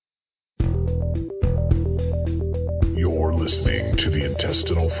listening to the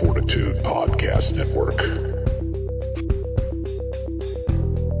Intestinal Fortitude Podcast Network.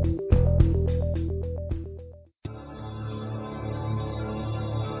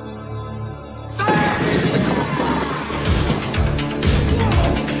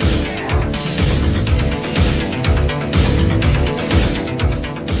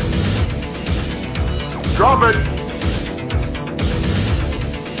 Drop it!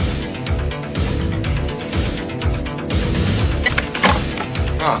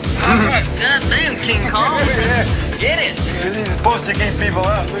 God damn, King Kong. Get it. He's supposed to keep people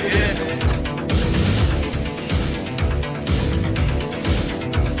out. Look at it.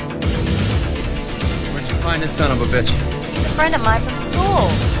 Where'd you find this son of a bitch? He's a friend of mine from school.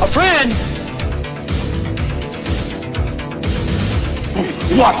 A friend?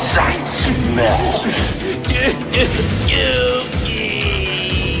 What's that smell?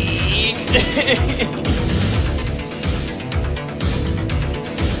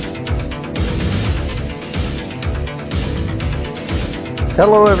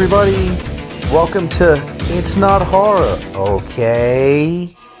 Hello, everybody. Welcome to It's Not Horror, okay?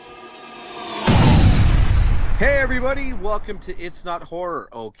 Hey, everybody. Welcome to It's Not Horror,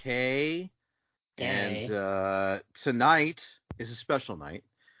 okay? And tonight is a special night,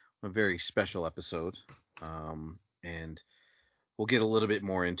 a very special episode. And we'll get a little bit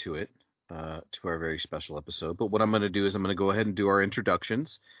more into it, to our very special episode. But what I'm going to do is I'm going to go ahead and do our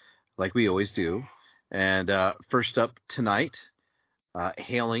introductions, like we always do. And first up tonight,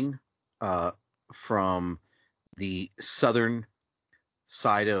 hailing from the southern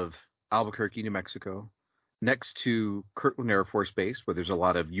side of Albuquerque, New Mexico, next to Kirtland Air Force Base, where there's a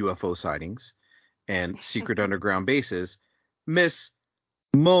lot of UFO sightings and secret underground bases, Miss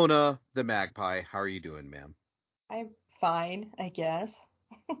Mona the Magpie. How are you doing, ma'am? I'm fine, I guess.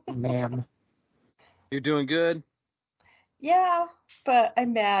 Ma'am. You're doing good? Yeah, but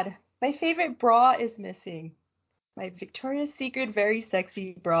I'm mad. My favorite bra is missing. My Victoria's Secret very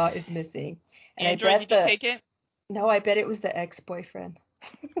sexy bra is missing. And Android, I bet did you take it? No, I bet it was the ex-boyfriend.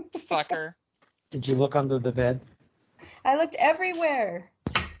 Fucker. Did you look under the bed? I looked everywhere.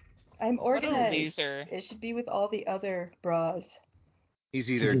 I'm What a organized. loser. It should be with all the other bras. He's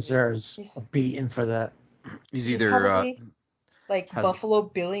He either deserves a beating for that. he's He's either probably, has- Buffalo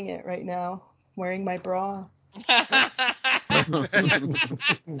Billing it right now, wearing my bra.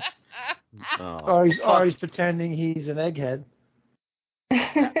 Or he's pretending he's an egghead.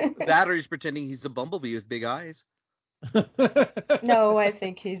 that or he's pretending he's the bumblebee with big eyes. No, I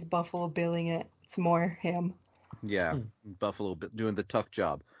think he's Buffalo Billing it. It's more him. Yeah, Buffalo doing the tough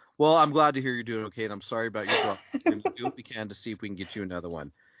job. Well, I'm glad to hear you're doing okay, and I'm sorry about your job. We're going to do what we can to see if we can get you another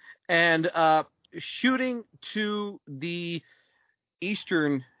one. And shooting to the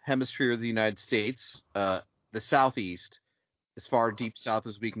eastern hemisphere of the United States, the southeast, as far deep south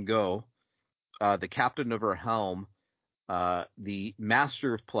as we can go, the captain of our helm, the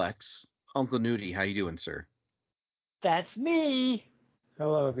master of Plex, Uncle Nudie. How you doing, sir? That's me.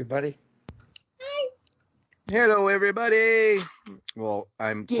 Hello, everybody. Hello, everybody. Well,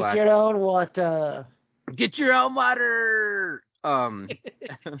 I'm Get glad. your own water. Get your own water. And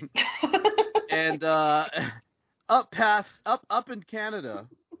up in Canada,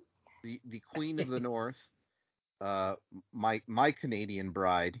 the Queen of the North, my Canadian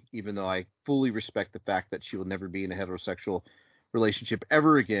bride, even though I fully respect the fact that she will never be in a heterosexual relationship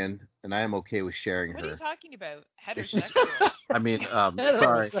ever again, and I am okay with sharing What her. are you talking about? Heterosexual. I mean,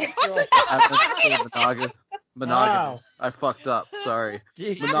 sorry, I meant to say monogamous. Wow. I fucked up. Sorry.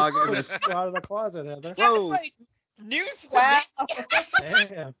 Jeez. Monogamous. Go out of the closet, Heather. Whoa. Like, news for Wow. me. Damn.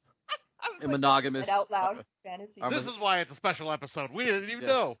 I was A like, monogamous. It out loud fantasy. I'm This is why it's a special episode. We didn't even Yeah.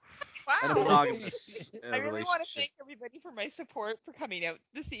 know. And a wow. monogamous I really want to relationship. thank everybody for my support for coming out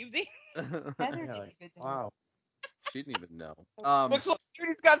this evening. Heather Yeah, didn't like, even know. wow. She didn't even know. Looks like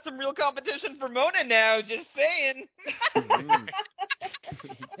Judy's got some real competition for Mona now, just saying.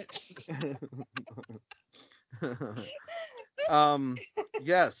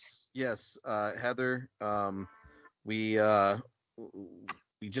 Yes, Heather. We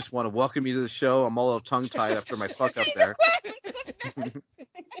just want to welcome you to the show. I'm all tongue tied after my fuck up there.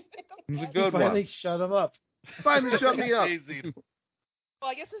 It's a good Finally one. shut him up. Finally shut me up. Amazing. Well,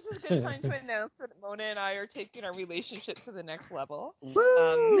 I guess this is a good time to announce that Mona and I are taking our relationship to the next level. Nice.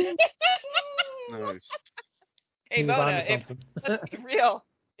 Hey, He was Mona, onto if, something. let's be real,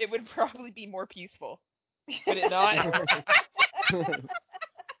 it would probably be more peaceful. Would it not?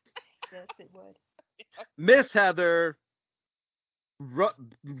 Yes, it would. Miss Heather,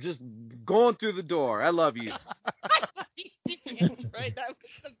 just going through the door. I love you. That's right. That was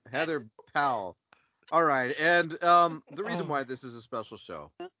the Heather Powell. All right, and the reason why this is a special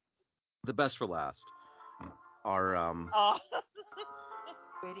show, the best for last, are Oh.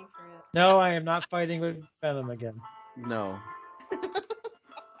 Waiting for it. No, I am not fighting with Venom again. no,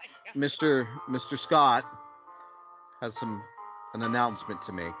 Mr. Scott has an announcement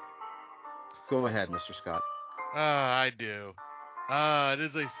to make. Go ahead, Mr. Scott. I do. It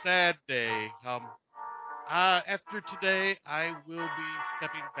is a sad day. After today, I will be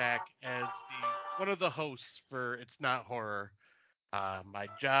stepping back as one of the hosts for It's Not Horror. My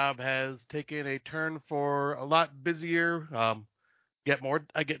job has taken a turn for a lot busier. I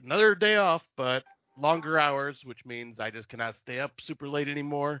get another day off, but longer hours, which means I just cannot stay up super late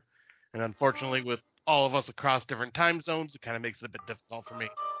anymore. And unfortunately, with all of us across different time zones, it kind of makes it a bit difficult for me.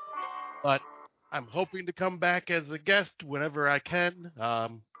 But I'm hoping to come back as a guest whenever I can.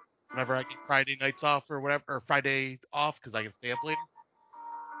 Whenever I get Friday nights off or whatever, or Friday off, because I can stay up later.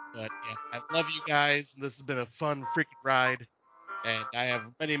 But yeah, I love you guys. This has been a fun freaking ride, and I have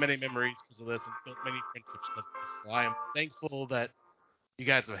many, many memories because of this and built many friendships because of this. So I am thankful that you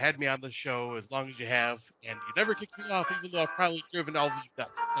guys have had me on the show as long as you have, and you never kicked me off, even though I've probably driven all of you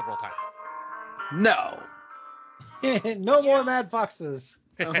nuts several times. No. No more Mad Foxes.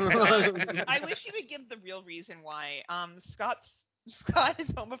 I wish you would give the real reason why. Scott is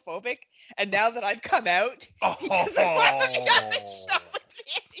homophobic, and now that I've come out, he doesn't want to be on the show with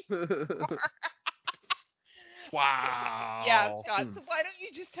me anymore. Wow. Yeah, Scott, so why don't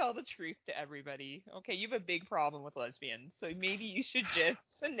you just tell the truth to everybody? Okay, you have a big problem with lesbians, so maybe you should just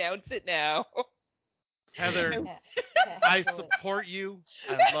announce it now. Heather, I support you.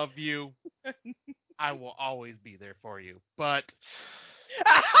 I love you. I will always be there for you. But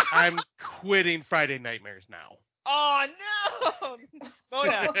I'm quitting Friday Nightmares now. Oh, no!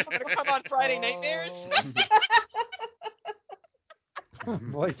 Mona, you want to come on Friday Nightmares?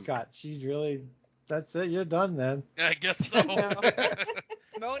 Boy, Scott, she's really... That's it. You're done then. I guess so. Mona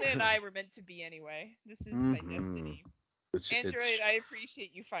and I were meant to be anyway. This is my destiny. Android, I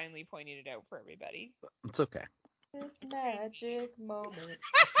appreciate you finally pointing it out for everybody. It's okay. This magic moment.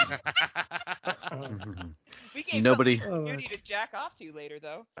 We gave Nobody. you need to jack off to later,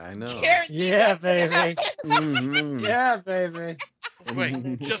 though. I know. Yeah, baby. Yeah, baby.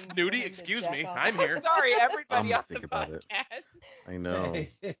 Wait, just Nudie? Excuse me. I'm here. Sorry, everybody on the Think about podcast. it. I know.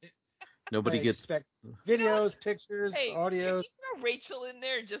 Nobody I gets expect videos, pictures, Hey, audios. can you throw Rachel in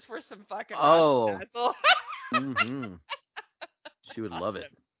there just for some fucking Oh. razzle-dazzle? She would love it.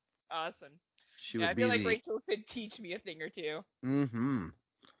 Awesome. She Yeah, would I be feel like Rachel could teach me a thing or two.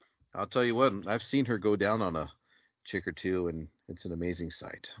 I'll tell you what. I've seen her go down on a chick or two, and it's an amazing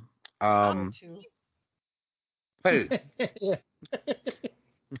sight. Hey. Yeah.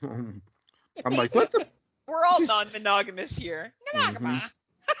 I'm like, what the? We're all non-monogamous here. Monogamous.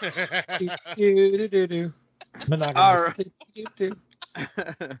 Do. Monogamous.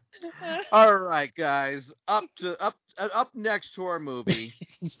 All right, guys. Up next to our movie.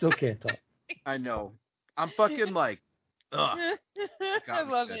 You still can't talk. I know. I'm fucking like, ugh. I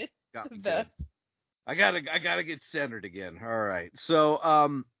love good. it. Got The me best. good. I gotta get centered again. All right.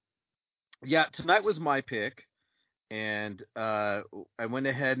 So, yeah, tonight was my pick, and I went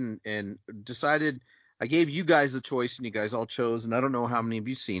ahead and decided. I gave you guys the choice, and you guys all chose. And I don't know how many of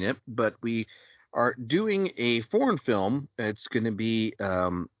you seen it, but we are doing a foreign film. It's going to be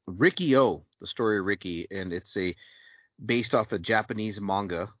Riki-Oh, the story of Ricky, and it's based off a Japanese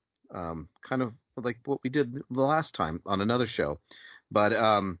manga, kind of like what we did the last time on another show. But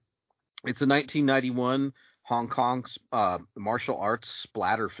it's a 1991 Hong Kong martial arts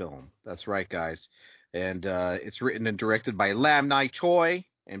splatter film. That's right, guys. And it's written and directed by Lam Nai Choi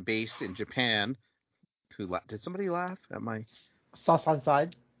and based in Japan. Did somebody laugh at my Sauce on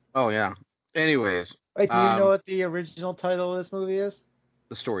side. Oh yeah. Anyways, Wait, do you know what the original title of this movie is?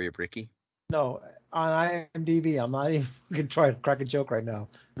 The Story of Ricky. No, on IMDb. I'm not even going to try to crack a joke right now.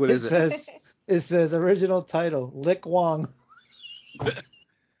 What is it? It says original title, Lick Wong.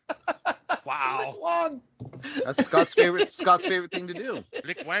 Wow. Lick Wong. That's Scott's favorite thing to do.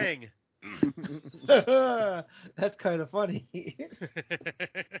 Lick Wang. That's kind of funny.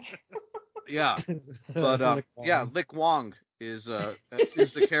 Yeah, but yeah, Lick Wong is the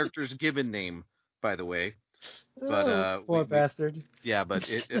character's given name, by the way. But poor bastard. Yeah, but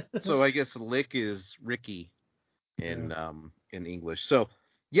so I guess Lick is Ricky in English. So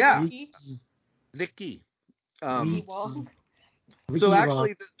yeah, Licky. So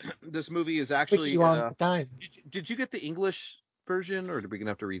actually, this movie is actually. Did you get the English version, or are we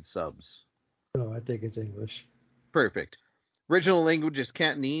gonna have to read subs? No, I think it's English. Perfect. Original language is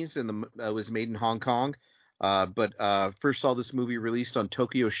Cantonese, and was made in Hong Kong. But first saw this movie released on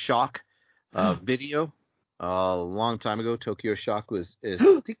Tokyo Shock video a long time ago. Tokyo Shock is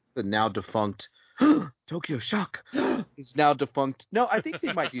I think the now defunct Tokyo Shock is now defunct. No, I think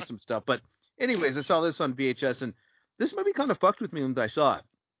they might do some stuff. But anyways, I saw this on VHS, and this movie kind of fucked with me when I saw it.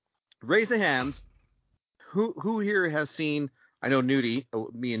 Raise of hands. Who here has seen? I know Nudie,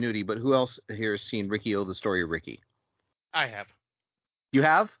 me and Nudie, but who else here has seen Ricky-O, the Story of Ricky? I have. You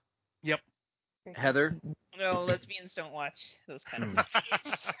have? Yep. Heather? No, lesbians don't watch those kind of movies.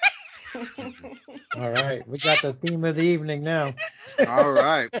 All right, we got the theme of the evening now. All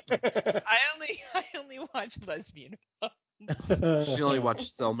right. I only watch lesbian films. She only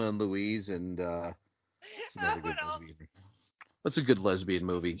watched Thelma and Louise and it's another good lesbian. What's a good lesbian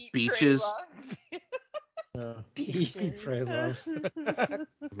movie? Eat, Beaches. Pray love.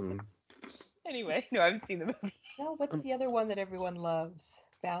 Anyway, no, I haven't seen the movie. No, what's the other one that everyone loves?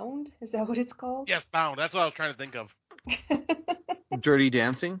 Bound? Is that what it's called? Yes, Bound. That's what I was trying to think of. Dirty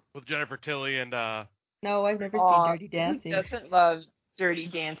Dancing? With Jennifer Tilly and No, I've never seen Dirty Dancing. Who doesn't love Dirty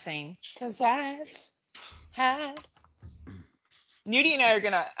Dancing? Because I've had. Nudie and I are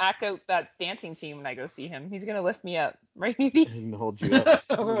going to act out that dancing scene when I go see him. He's going to lift me up. Right, Nudie? And hold you up.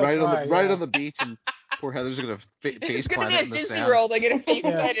 right on the beach, and poor Heather's going to face plant it in the sand. It's going to be a Disney World. I'm going to face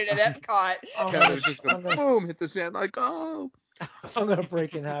plant it at Epcot. Heather's just going to boom, hit the sand like, oh. I'm going to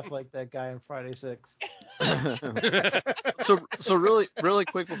break in half like that guy on Friday 6. So really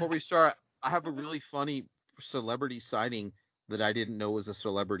quick before we start, I have a really funny celebrity sighting that I didn't know was a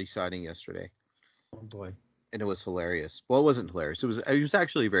celebrity sighting yesterday. Oh boy. And it was hilarious. Well, it wasn't hilarious. He was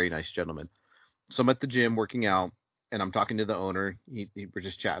actually a very nice gentleman. So I'm at the gym working out, and I'm talking to the owner. We're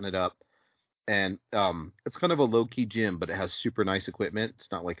just chatting it up. And it's kind of a low-key gym, but it has super nice equipment.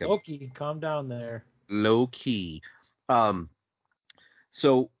 It's not like a... Low-key, calm down there. Low-key.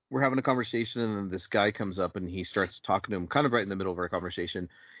 So we're having a conversation, and then this guy comes up, and he starts talking to him kind of right in the middle of our conversation.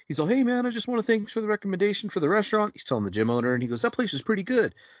 He's all, hey, man, I just want to thanks for the recommendation for the restaurant. He's telling the gym owner, and he goes, that place is pretty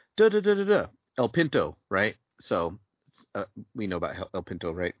good. Da-da-da-da-da. El Pinto, right? So we know about El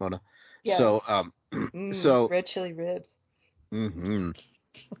Pinto, right, Mona? Yeah. So, so red chili ribs. Mm-hmm.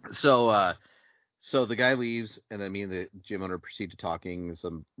 So the guy leaves, and then me and the gym owner proceed to talking as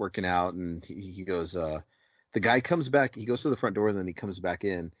I'm working out, and he goes, the guy comes back, he goes to the front door, and then he comes back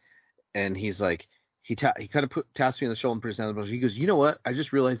in, and he's like, he kind of taps me on the shoulder and puts down the he goes, you know what? I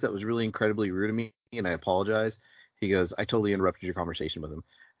just realized that was really incredibly rude of me, and I apologize. He goes, I totally interrupted your conversation with him.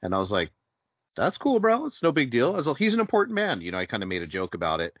 And I was like, that's cool, bro. It's no big deal. I was like, he's an important man. You know, I kind of made a joke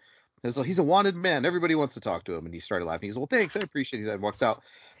about it. I was like, he's a wanted man. Everybody wants to talk to him. And he started laughing. He goes, well, thanks. I appreciate it. And walks out.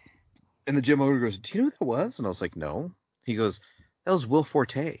 And the gym owner goes, do you know who that was? And I was like, no. He goes, that was Will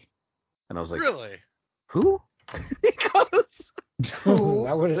Forte. And I was like, really? Who? He goes, who?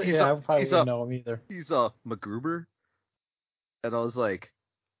 I probably wouldn't know him either. He's MacGruber. And I was like,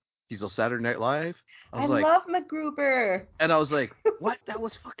 he's on Saturday Night Live. I love MacGruber. And I was like, what? That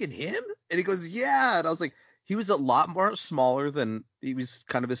was fucking him? And he goes, yeah. And I was like, he was a lot more smaller than, he was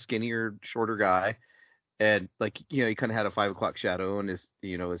kind of a skinnier, shorter guy. And like, you know, he kind of had a 5 o'clock shadow and his,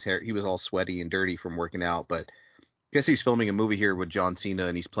 you know, his hair, he was all sweaty and dirty from working out. But I guess he's filming a movie here with John Cena,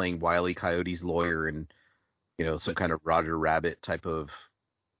 and he's playing Wile E. Coyote's lawyer and, you know, some kind of Roger Rabbit type of,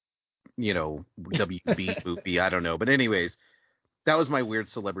 you know, WB movie. I don't know. But anyways, that was my weird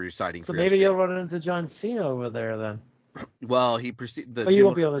celebrity sighting. So maybe you'll run into John Cena over there then. Well, he proceeded. But you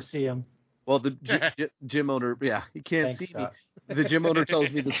won't be able to see him. Well, the gym owner, yeah, he can't Thanks, see Scott. me. The gym owner tells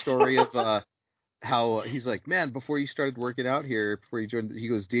me the story of how he's like, man, before you started working out here, before you joined, he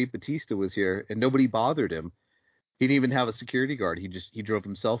goes, Dave Bautista was here, and nobody bothered him. He didn't even have a security guard. He drove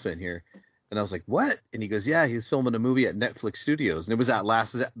himself in here. And I was like, what? And he goes, yeah, he was filming a movie at Netflix Studios, and it was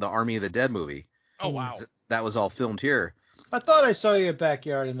the Army of the Dead movie. Oh, wow. That was all filmed here. I thought I saw your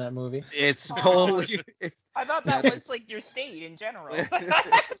backyard in that movie. It's totally. I thought that was like your state in general. What's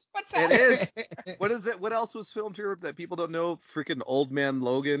that? It is. What is it? What else was filmed here that people don't know? Freaking Old Man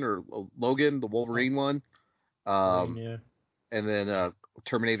Logan or Logan, the Wolverine one. Yeah. And then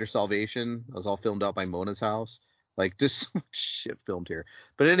Terminator Salvation was all filmed out by Mona's house. Like, just so much shit filmed here.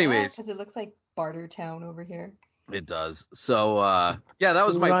 But anyways. Because it looks like Bartertown over here. It does. So, yeah, that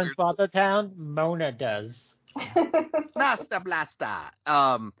was my runs Bartertown? Mona does. Blasta blasta.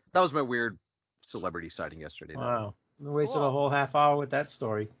 That was my weird celebrity sighting yesterday. Wow. We wasted a whole half hour with that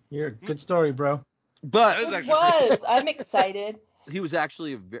story. You're a good story, bro. But It was. I'm excited. He was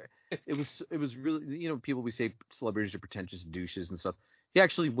actually it was really, you know, people, we say celebrities are pretentious douches and stuff. He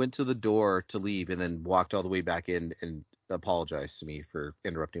actually went to the door to leave and then walked all the way back in and apologized to me for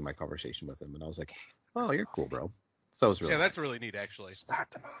interrupting my conversation with him. And I was like, oh, you're cool, bro. So it was really that's really neat, actually. Start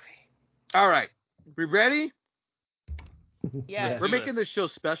the movie. All right. We ready? Yeah. We're making this show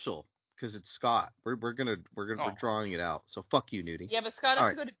special because it's Scott. We're drawing it out. So fuck you, Nudie. Yeah, but Scott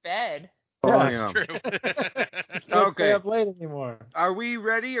has to go to bed. Oh, yeah. True. Don't stay Okay. up late anymore. Are we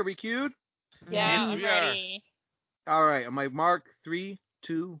ready? Are we queued? Yeah, I'm we are. ready. All right. On my mark, 3,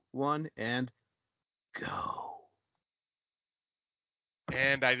 2, 1, and go.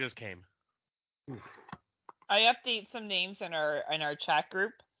 And I just came. I update some names in our chat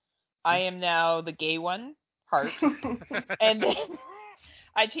group. I am now the gay one, Heart, and then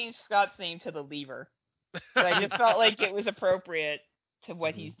I changed Scott's name to the Lever. So I just felt like it was appropriate to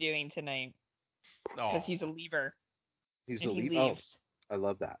what he's doing tonight because he's a lever. He's and a he lever. Oh, leaves. I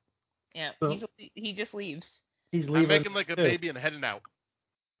love that. Yeah, Well- he just leaves. He's I'm leaving. making like a too. baby and heading out.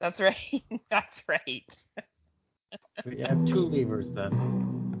 That's right. That's right. We have 2 levers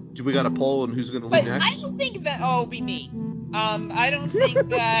then. Do we got a poll on who's going to But lead next? I don't think that. Oh, it'll be me. I don't think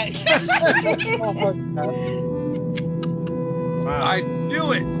that. I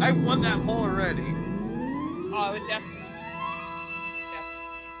knew it. I won that poll already. Oh, it definitely.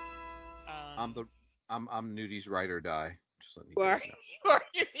 I'm Nudie's ride or die. Just letting you Where guys know. you are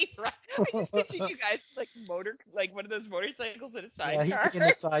really right. I just pictured you guys like one of those motorcycles in a Yeah, sidecar. he's in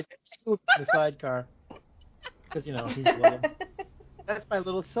the sidecar. Because, he's little. That's my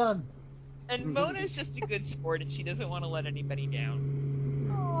little son. And Mona's just a good sport, and she doesn't want to let anybody down.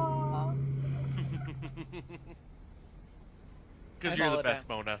 Because I'm you're all the about- best,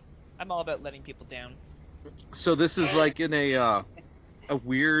 Mona. I'm all about letting people down. So this is like in a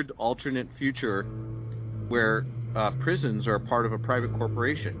weird alternate future where prisons are part of a private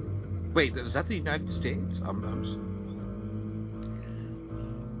corporation. Wait, is that the United States? I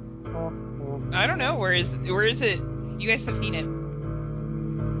don't know. Where is it? You guys have seen it.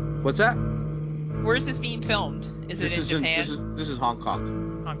 What's that? Where is this being filmed? Is it in Japan? This is Hong Kong.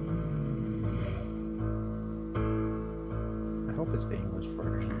 I hope it's the English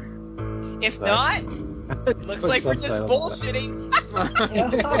version. If not, it looks like we're just bullshitting.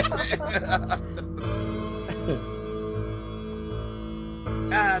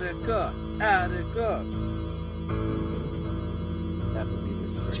 Attica. That movie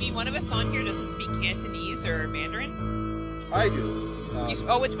was You great. mean one of us on here doesn't speak Cantonese or Mandarin? I do.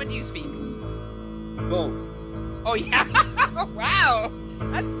 Which one do you speak? Both. Oh yeah! Wow,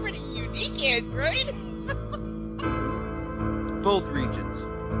 that's pretty unique, Android. Both regions.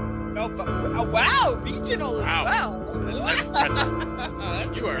 Oh wow, regional as Wow. well. That's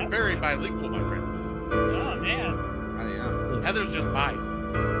impressive. You are very bilingual, my friend. Oh man. I am. Heather's just bi.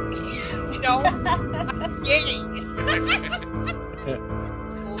 I'm gay.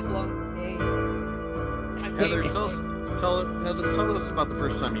 Full-blown gay. I'm Heather, gay. tell us about the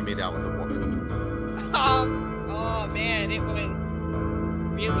first time you made out with a woman. Oh man, it was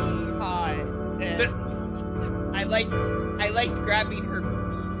really hot. And I liked grabbing her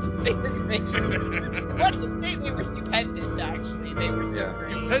boobs. They were great. What to say? They were stupendous, actually. They were so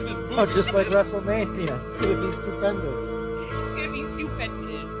great. Oh, just like WrestleMania. It's going to be stupendous. It's gonna be stupendous.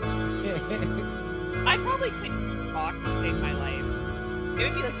 I probably couldn't eat cock to save my life. It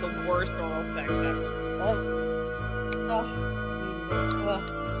would be like the worst oral sex ever.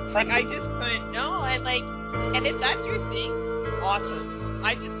 Like I just couldn't. No, and if that's your thing, awesome.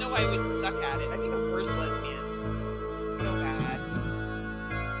 I just know I would suck at it. I'd be the worst lesbian. So bad.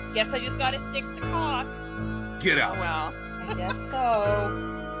 Guess I just gotta stick to cock. Get Oh out. well. I guess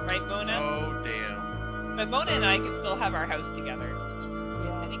so. Right, Mona? Oh, damn. But Mona and I can still have our house together. I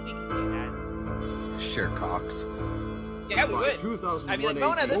Yeah. think we can do that. Share cocks. Yeah, we would. I'd be like,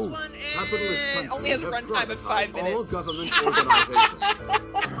 Mona, this one only has a runtime of 5 minutes. All government organizations.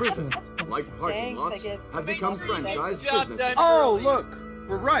 Prisons, like parking Thanks, I lots, guess. have become Thanks. franchise Job businesses. done. Oh, early. look,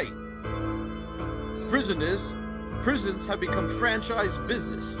 we're right. Prisons have become franchise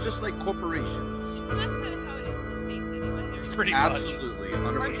business, just like corporations. That's kind of how it is in the States anyway. Pretty much. Absolutely,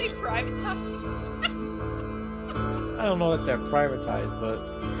 Aren't they 100%. privatized? I don't know that they're privatized, but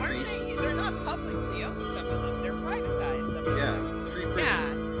Aren't they? They're not publicly owned, some of them. They're privatized. Some of them. Yeah, free prison,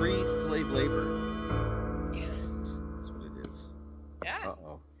 Yeah. free slave labor. Yeah. That's what it is. Yeah.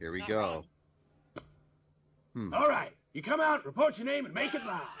 Uh-oh, here we Not go. wrong. All right, you come out, report your name, and make it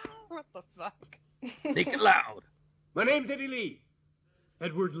loud. What the fuck? Make it loud. My name's Eddie Lee.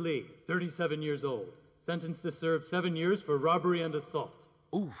 Edward Lee, 37 years old. Sentenced to serve 7 years for robbery and assault.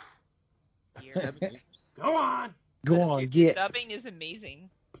 Oof. 7 years. Go on. go on, get. Dubbing is amazing.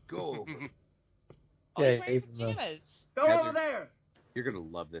 Go. Oh, Yeah, he's wearing even though- pajamas. Go Heather. over there. You're gonna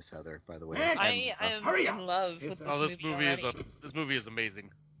love this, Heather. By the way, Man, I am Hurry in up. love with this Oh, this movie already. this movie is amazing.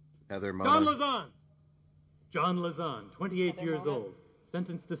 Heather John Mona. Lazan. John Lazan, 28 Heather years Mona. old.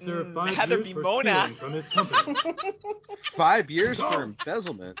 Sentenced to serve 5 Heather years be for Mona. stealing from his company. 5 years for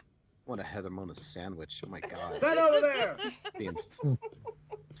embezzlement. want a Heather Mona sandwich. Oh my god. Stand over there! Being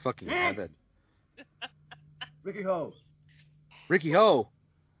fucking avid. Ricky Ho. Ricky Ho.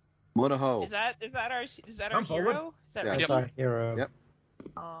 Mona Ho. Is that our Come forward. hero? Is that Yeah. That's our hero. Yep.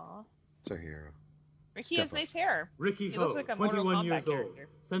 Aw. It's our hero. Ricky has nice hair. Ricky He Ho, looks like a Mortal 21 Kombat years old, character.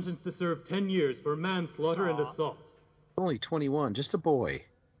 sentenced to serve 10 years for manslaughter and Aw. assault. Only 21, just a boy.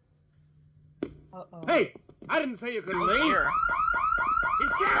 Uh-oh. Hey, I didn't say you could Oh, leave. dear. He's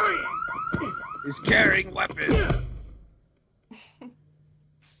carrying. He's carrying weapons.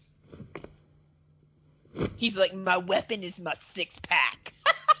 He's like, my weapon is my 6-pack.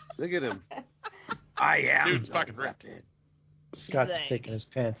 Look at him. I am. Dude's the fucking ripped. weapon. Scott's Thanks. taking his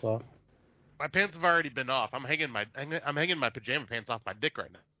pants off. My pants have already been off. I'm hanging my pajama pants off my dick right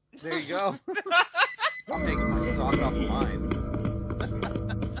now. There you go. I'm taking my sock off of mine.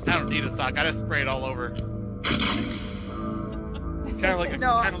 I don't need a sock. I just spray it all over. Kind of like a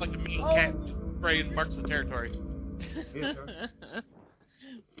male cat sprays marks the territory. Here, sir.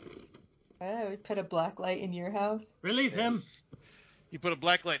 I would put a black light in your house. Release him! You put a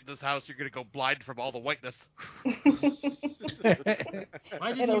black light in this house, you're gonna go blind from all the whiteness. Why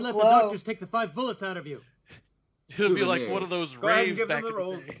didn't you It'll let glow. the doctors take the 5 bullets out of you? It'll be like one of those Go ahead and raves give back him in the the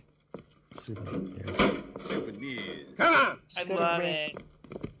rolls. day. Souvenirs. Come on. I Go to love Rick.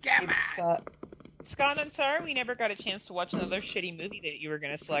 it. Scott. Scott, I'm sorry we never got a chance to watch another shitty movie that you were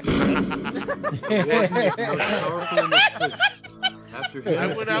going to select for us. After I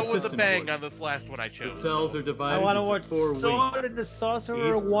went out with a bang on this last one I The chose. cells are I divided want to into watch 4 wings. Sword and the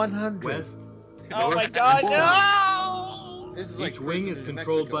Sorcerer East, 100. West. Oh my god, no! This is Each like wing is Prison in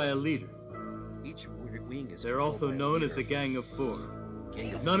controlled Mexico. by a leader. Each wing is. They're also controlled by a known as leader. the Gang of 4.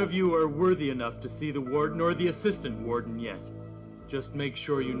 Gang of None of you are worthy enough to see the warden or the assistant warden yet. Just make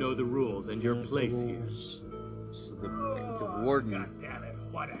sure you know the rules and your place here. So the warden. God damn it.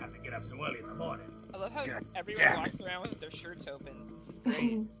 Why'd I have to get up so early in the morning? I love how God everyone damn walks around with their shirts open. It's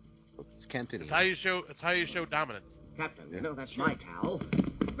great. It's Kenton. It's how you show dominance. Captain, you know that's my towel.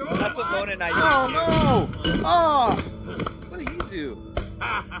 That's what Mona and I do. Oh no! Oh! What did he do?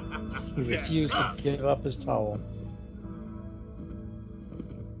 He refused to give up his towel.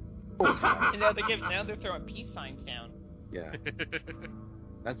 And now they're throwing peace signs down. Yeah.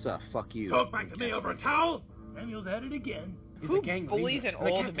 That's a fuck you. Talk back to me over a towel. Samuel's at it again. Who bullies an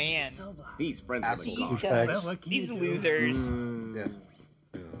old man? He's friends with the Assholes. guard. Douchebags. These losers. Yeah.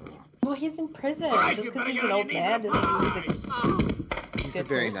 Well, he's in prison. All right, Just you because better he's get an on old your man knees doesn't mean he's He's a a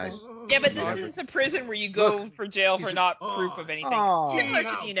very person. nice. Yeah, but Yeah. this isn't a prison where you go for jail for not proof of anything. Aw. Similar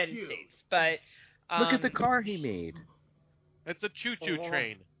to the United States, but Look at the car he made. It's a choo-choo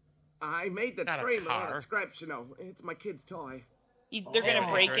train. I made the Not a train with a lot car. of scraps, you know. It's my kid's toy. they're gonna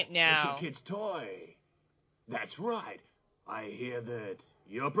break it It's now. a kid's toy. That's right. I hear that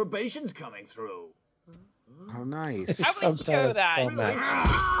your probation's coming through. How nice. It's I would show that. so nice.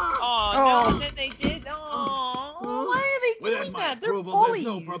 Oh, no, and then they did. Oh, why are they Without doing my that? They're approval, bullies.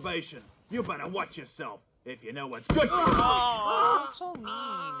 there's no probation. You better watch yourself if you know what's good for you. Oh, so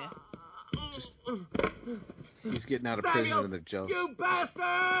mean. Just, he's getting out of prison and they're jealous. You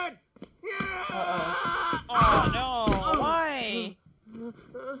bastard! Oh no, why?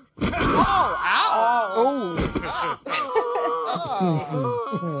 Oh, ow!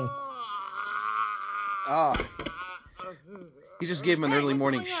 Ah. He just gave him an early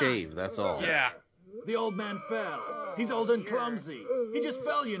morning shave, that's all. Yeah. The old man fell. He's old and clumsy. He just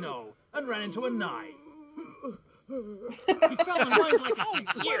fell, you know, and ran into a knife. He fell and whined like a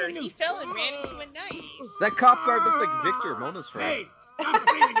Weird. He fell and ran into a knife. That cop guard looks like Victor, Mona's friend. Hey, stop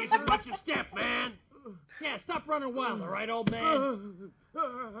screaming, you just watch your step, man. Yeah, stop running wild, all right, old man? What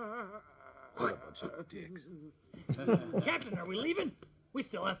a bunch of dicks. Captain, are we leaving? We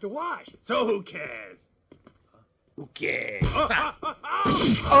still have to wash. So who cares? Okay. Oh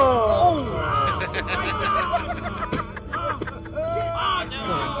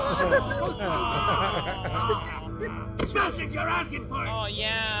no. Smash it, you're asking for it. Oh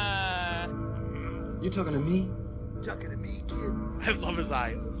yeah. You talking to me? Talking to me, kid. I love his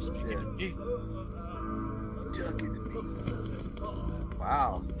eyes. Talking to me.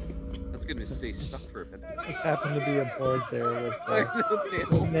 Wow. That's gonna stay stuck for a minute. Just happened to be a board there with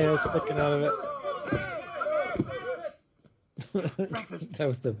Nails. nails sticking out of it. That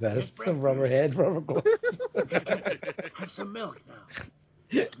was the best. The rubber head, rubber glove. Have some milk now.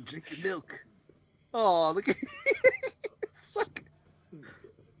 Drink your milk. Oh, look at Fuck.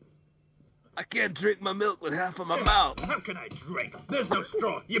 I can't drink my milk with half of my mouth. How can I drink? There's no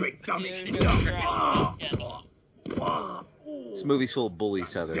straw, you big dummy. There's no straw. This movie's full of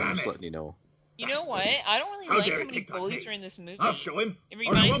bullies, Heather. I'm just letting you know. You know what? I don't really How like dare how he many take my bullies name? are in this movie. I'll show him. It Or it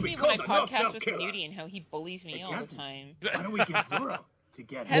reminds won't me be of when I called a podcast knocked-out with killer. Nudie and how he bullies me all the time. Why don't we get Zorro to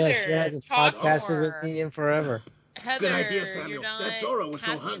get him? Heather, Yeah, she hasn't talk podcasted more. with me in forever. Heather, Good idea, you're Samuel. not That Zorro was so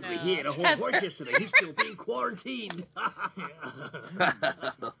happy hungry enough. he ate a whole horse yesterday. He's still being quarantined.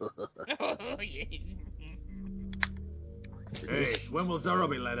 Oh, yes. Hey, when will Zorro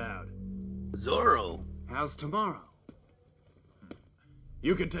be let out? Zorro. How's tomorrow?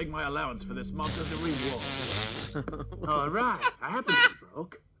 You can take my allowance for this month as a reward. All right. I happen to be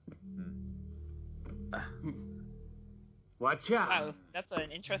broke. Watch out. Wow, that's an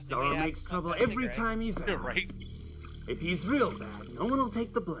interesting way Zorro to makes ask trouble about every cigarette. time he's out. Right. If he's real bad, no one will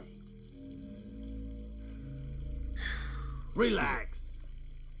take the blame. Relax.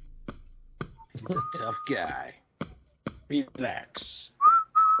 He's a tough guy. Relax. Is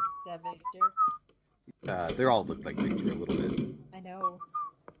that Victor? They all look like Victor a little bit. I know.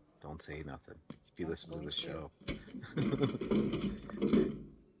 Don't say nothing. If you listen to the show. You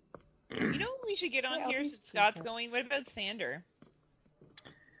know who we should get on Yeah, here I'll since Scott's going? What about Sander?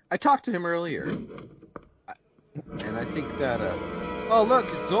 I talked to him earlier. And I think that, oh, look,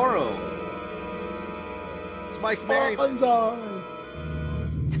 it's Zorro. It's Mike Merriman.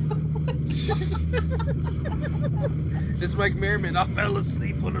 It's Mike Merriman. I fell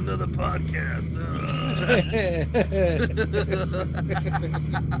asleep on another podcast.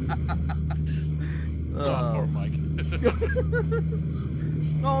 Oh, poor Mike.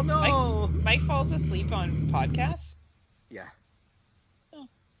 Oh, no. Mike falls asleep on podcasts? Yeah.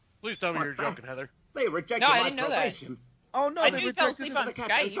 Please tell me you're joking, Heather. They rejected No, I my didn't know that. probation. Oh, no, I they knew he fell rejected asleep it. on The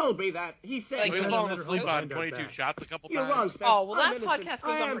captain Skype. told me that. He said Like, We've that fallen no asleep matter on who 22 does that. shots a couple You're times. wrong, sir. Oh, well, I'm that innocent. podcast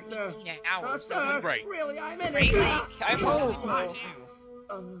goes I on am, for 18 hours. sir, Right. Really, I'm innocent. Right? Like, I fall asleep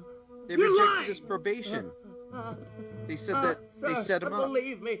on They You're rejected lying. his probation. They said Sir, that they set him up.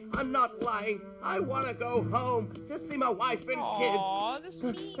 Believe me, I'm not lying. I want to go home to see my wife and Aw, kids. this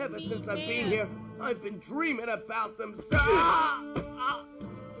mean, Ever mean since I've man. been here, I've been dreaming about them, sir.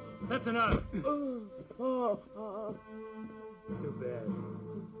 That's enough. Too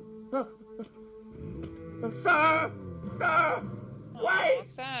bad. Sir! Sir! Aw, Wait!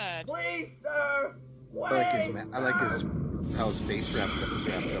 sad. Please, sir! Wait! I like his how his face is wrapped up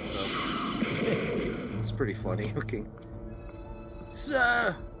though. It's pretty funny looking.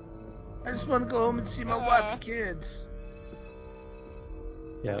 Sir, I just want to go home and see my wife and kids.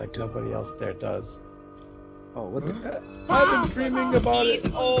 Yeah, like nobody else there does. Oh, what the? I've been dreaming about He's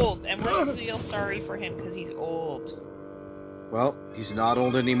it. old, and we're still sorry for him because he's old. Well, he's not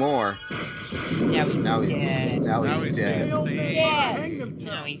old anymore. Now he's Now he's dead. now he's dead.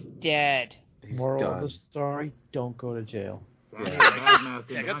 Now he's dead. He's Moral done. of the story: don't go to jail.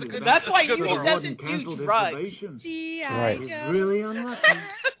 That's why good he moral. doesn't do drugs. Right. Really unlucky.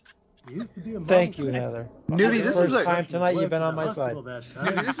 Thank you, Heather. Nudie, this First is a time tonight you've been on my side.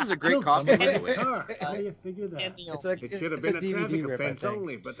 Nudie, this is a great costume anyway. How do you figure that? It's like It should have it's been a DVD traffic rip, I offense think.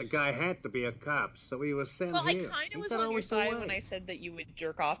 only, but the guy had to be a cop, so he was sent Well, I here. kind of Ain't was that on your always the side way? when I said that you would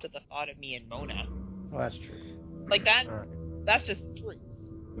jerk off to the thought of me and Mona. Oh, that's true. Like that. All right. That's just true.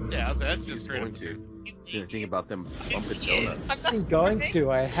 Yeah, that's He's just straight going up. to. See the thing about them bumping Yeah. donuts. I'm going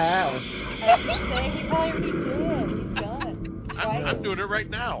to. I have. I was just saying, he probably did. He's done. I'm doing it right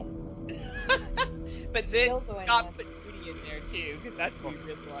now. But then Still going Scott on. put Nudie in there too, because that's what we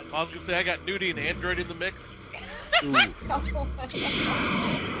really want. I was gonna say I got Nudie and Android in the mix. Ooh. Oh my God.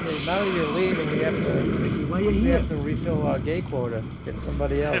 Hey, now that you're leaving, we have to refill our gay quota. Get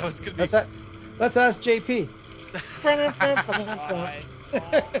somebody else. Yeah, it's gonna be- Let's ask JP. God. Oh,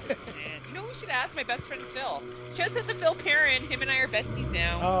 man. You know, we should ask my best friend Phil. Shout out to Phil Perrin. Him and I are besties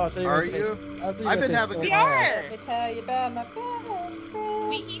now. Oh, I thought Are were you? I thought you I've were been saying having Phil good- Myers. Let me tell you about my friend.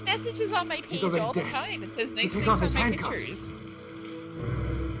 He messages on my page already all the dead. time and says nice Take things off on his my handcuffs. pictures.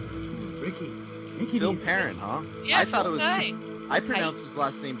 Ricky Phil needs- Perrin, huh? Yeah, I thought it Phil was. Nye. I pronounced his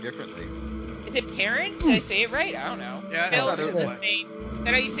last name differently. Is it Perrin? Did I say it right? I don't know. Yeah, I Phil, thought it was. is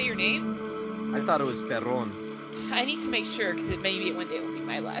that how you say your name? I thought it was Perron. I need to make sure because maybe it one day will be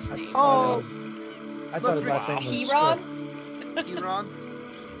my last name. Oh, I thought his Look, last name was Heron? Heron.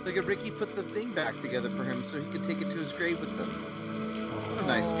 Look at Ricky put the thing back together for him so he could take it to his grave with him. What a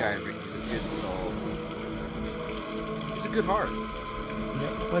nice guy, Ricky's a good soul. He's a good heart.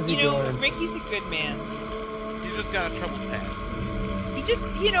 Yeah. What's he You know, doing? Ricky's a good man. He just got a troubled past. He just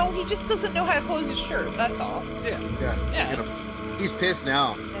doesn't know how to close his shirt. That's all. Yeah. Yeah. Look at him. He's pissed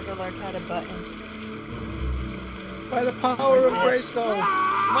now. Never learned how to button. By the power of Grayskull.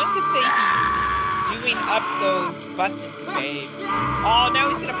 One could say he's doing up those buttons, babe. Oh, now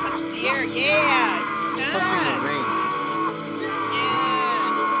he's gonna punch the air. Yeah. He's punching the rain.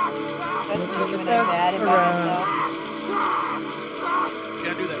 Yeah. That's When I'm mad about myself. You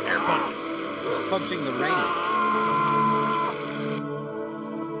gotta do that air punch. It's punching the rain.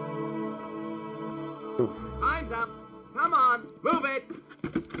 Time's up. Come on, move it.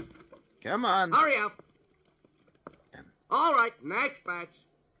 Come on. Hurry up. All right, next batch.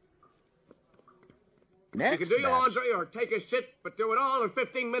 Next You can do your batch. laundry or take a shit, but do it all in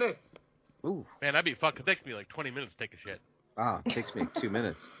 15 minutes. Ooh. Man, that'd be fun. It takes me like 20 minutes to take a shit. Ah, it takes me 2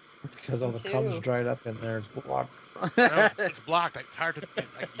 minutes. It's because all the cum's dried up in there. It's blocked. No, it's blocked. It's hard to.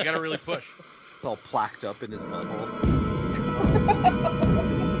 You gotta really push. It's all plaqued up in his butthole.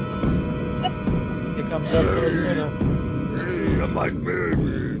 It comes up with a Hey, I'm like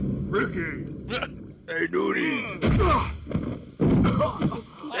baby. Ricky. Hey, Nudie.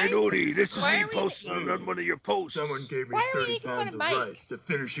 Hey, Nudie, this is me posting on one of your posts. Someone gave me Why are 30 we calling pounds of Mike? rice to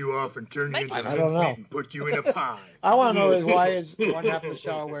finish you off and turn you into I don't know. mincemeat and put you in a pie. I want to know is why is one half of the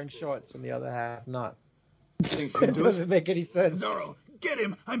shower wearing shorts and the other half not? It doesn't make any sense. Zorro, get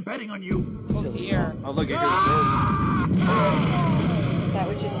him! I'm betting on you. Oh dear. Oh, look at her. Is that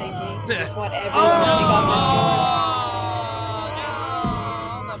what you're thinking? You just want everyone Oh, to take off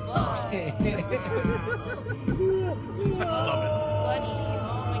no, the blood. I love it. Bloody. Oh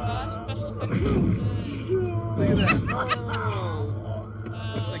my gosh, special effects. Look at that.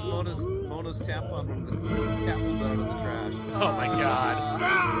 Looks like Mona's tampon from the cat pulled out of the trash. Oh my god.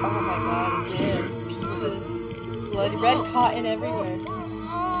 Oh my god, it did. Pieces. Blood, red cotton everywhere.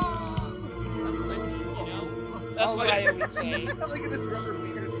 That's what I always say. Look at this rubber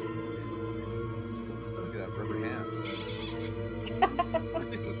fingers. Look at that rubber hand.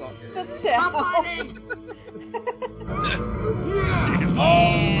 Stop fighting!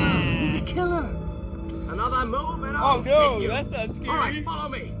 Yeah. He's a killer. Another move and Oh I'll no, hit you. that sounds All right, scary. follow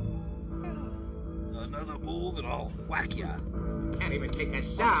me. Another move and I'll whack ya. Can't even take a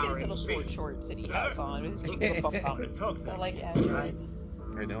His shower in little short peace. shorts that he has on. His cute little bum bum. I like androids.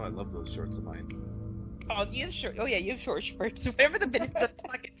 I know, I love those shorts of mine. Oh, you have short. Oh yeah, you have short shorts. Whatever the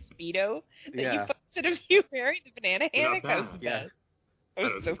fucking speedo that Yeah. you posted of you wearing the banana You're not hammock. That was bad. the Yeah. best. That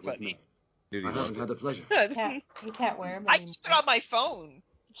was so funny. Dude, I haven't had the pleasure. You can't wear them I anymore. keep it on my phone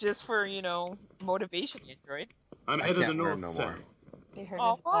just for motivation. Android. I'm I head of the can't wear north them no more. south. They hurt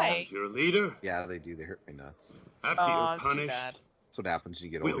Oh, his why? balls. As your leader, Yeah, they do. They hurt my nuts. after Oh, you're that's too punished, bad. That's what happens when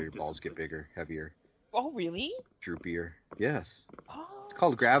you get Will older. Your balls get discipline. bigger, heavier, Oh really? droopier. Yes. Oh. It's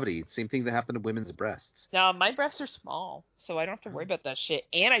called gravity. Same thing that happened to women's breasts. Now my breasts are small, so I don't have to worry about that shit.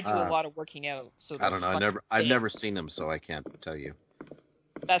 And I do a lot of working out. So I don't know. they're I've fucking never thick. seen them, so I can't tell you.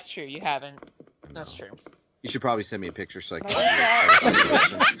 That's true. You haven't. That's No. true. You should probably send me a picture so I can.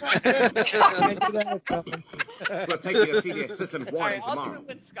 We'll take you to see the assistant All right, warden I'll do tomorrow. it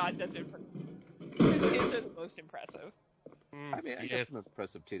when Scott does it. His are the most impressive. I mean, I got some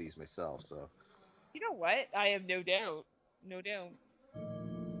impressive titties myself, so. You know what? I have no doubt. No doubt.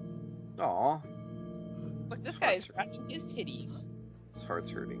 Aw, Look, this guy is scratching his titties. his heart's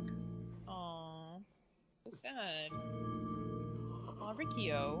hurting. Aww. So sad. Aw,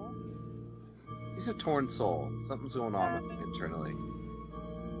 Riccio. He's a torn soul. Something's going on with him internally.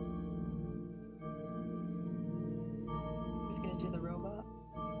 He's gonna do the robot.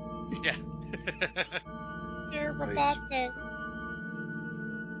 Yeah. You're Nice.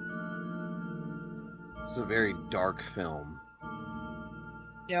 This is a very dark film.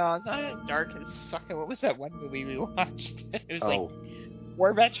 No, it's not as dark as fucking. What was that one movie we watched? It was Oh. like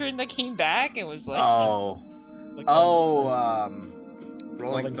war veteran that came back and was like. Rolling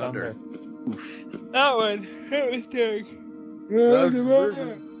Rolling Thunder. That one. That was dark.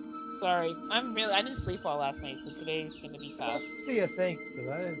 Sorry, I didn't sleep well last night, so today's gonna be fast. What do you think? Because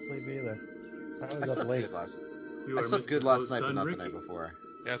I didn't sleep either. I I was up slept late. good last. you I are slept Mr. good last Poe's night, but son, not the Ricky. night before.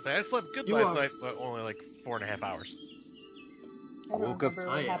 Yeah, so I slept good You last are- night, but only like 4.5 hours. I don't woke up-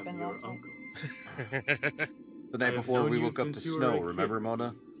 remember I what am happened your last night. uncle. The I night have before known we you woke up to since you were snow. a kid. Remember,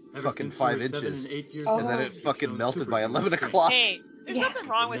 Mona? Ever Fucking since 5 you were 7 inches. and 8 years Oh. old, And then it you've fucking shown melted by super 11 strength. o'clock. Hey, there's Yeah. nothing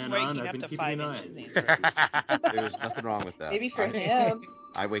wrong with From then waking on, up I've been to keeping 5 an eye inches. on you. Andrew. There's nothing wrong with that. Maybe for I, him.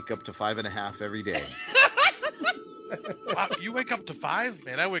 I wake up to 5.5 every day. Wow, you wake up to 5?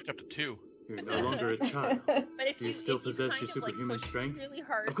 Man, I wake up to 2. You're no longer a child. But if Do you still possess your superhuman strength? Really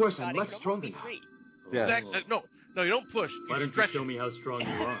hard, Of course, I'm Scott, it much could almost stronger be now. great. Yes. No, you don't push. Why You don't you stretch show it. me how strong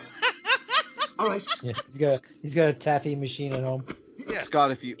you are? All right. Yeah, he's got a taffy machine at home. Yeah.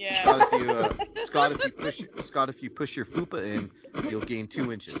 Scott, if you Yeah. Scott, if you push your fupa in, you'll gain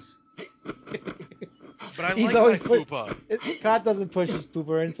 2 inches. But I He's like always my put- poopa. Scott doesn't push his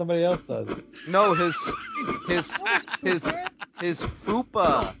pooper in, somebody else does. No, his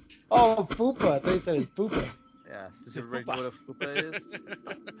fupa. Oh, poopa. I thought you said his pooper. Yeah. Does everybody know what a fupa is?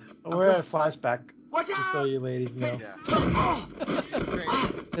 We're at a flashback. Watch Just out! so you ladies know. Yeah.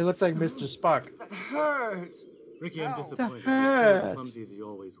 It looks like Mr. Spock. That hurts. Ricky, I'm Ow. disappointed. That You're hurts. as clumsy as you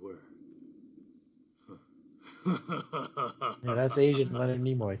always were. Yeah, that's Asian Leonard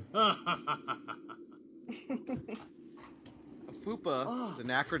Nimoy. FUPA, the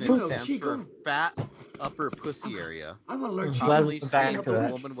acronym Fupa. stands for Fat Upper Pussy Area. I'm allergic. Commonly Glad we're seen back when to a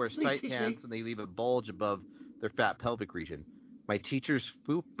that. woman wears tight pants and they leave a bulge above their fat pelvic region. My teacher's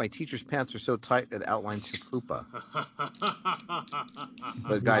pants are so tight it outlines her fupa.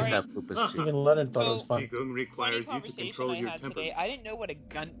 But guys have fupas too. Even Leonard thought it was fun. Qigong Funny requires you to conversation control I your had temper. today. I didn't know what a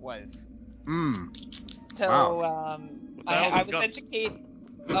gunt was. So Wow. I was educated.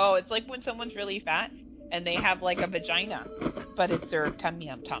 Oh, it's like when someone's really fat and they have like a vagina, but it's their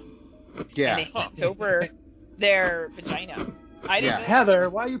tum-yum-tum. Yeah. And it hangs over their vagina. I didn't know. Heather,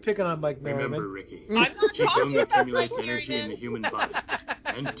 why are you picking on Mike Remember, Merriman? Ricky, I'm not talking Qigong about accumulates Mike energy in the Merriman. human body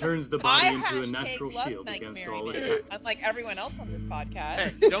and turns the body I into a hashtag natural love shield Mike against all Merriman, attacks. unlike everyone else on this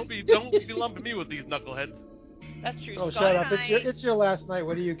podcast. Hey, don't be lumping me with these knuckleheads. That's true. Oh, Scott shut up. and I- It's your last night.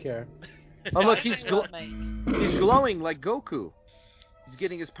 What do you care? Oh look, Scott and he's I love Mike. he's glowing like Goku. He's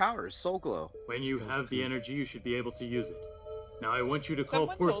getting his powers, soul glow. When you have the energy, you should be able to use it. Now I want you to call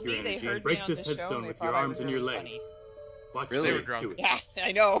Someone forth told your me they energy heard and break me on this this show headstone and they with thought your I arms was and your really legs. funny. Watch Really? They were me drunk. do it. Yeah,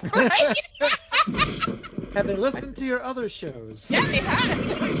 I know. Right? Heather, listen to your other shows. Yeah, they have.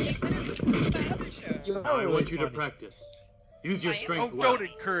 My other show. You Now are I really want you to funny. practice. Use your I am. strength Oh, well. don't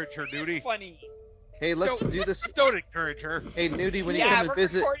encourage her, Nudie. Funny. Hey, let's do this. Don't encourage her. Hey, Nudie, when you Yeah, come we're and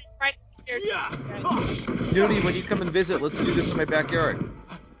visit, recording right here. Yeah. Nudie, when you come and visit, let's do this in my backyard.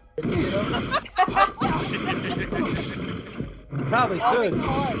 Probably could.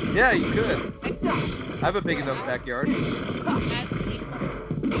 Yeah, you could. I have a big enough backyard.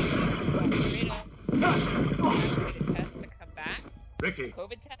 Test to come back. Ricky,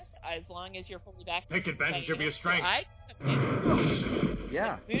 COVID test, as long as you're fully vaccinated. take advantage of your strength.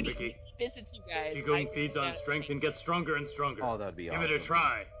 Yeah. Moody Ricky. visits you guys. Qigong feeds on strength and gets stronger and stronger. Oh, that'd be Give awesome. it a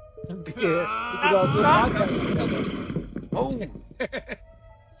try. Yeah, we could all do a podcast together. Oh,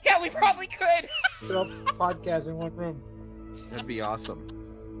 Yeah, we probably could. We could all podcast in one room. that'd be awesome.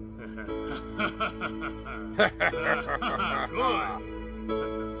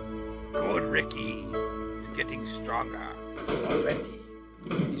 Good, Ricky. You're getting stronger.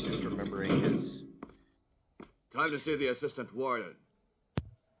 He's just remembering his. Time to see the assistant warden.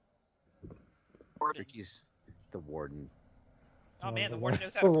 Ricky's the warden. Oh man, the the warden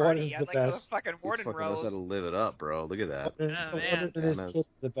knows how the to party. warden's I the like how the best. fucking He warden fucking knows how rolls. to live it up, bro. Look at that. The man. warden and his Goodness. kid's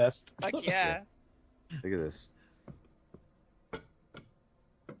the best. Fuck yeah. Look at this.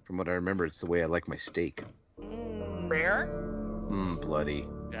 From what I remember, it's the way I like my steak. Rare? Bloody.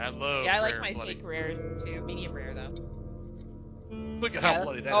 Yeah, I love Yeah, I like rare my bloody. steak rare too. Medium rare though. Look at Yeah, how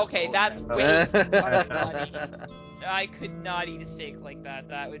bloody that is. okay, that's way too fucking bloody. I could not eat a steak like that.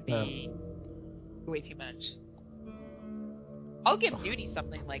 That would be way too much. I'll give Nudie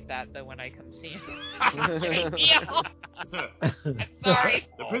something like that though when I come see him. I'm sorry.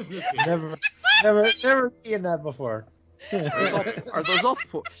 The prisoners Never seen that before. Are those all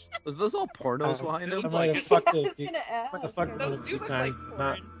pornos behind I him? might have fucked it. Gonna ask. Might have fucked it Those a do few look times. like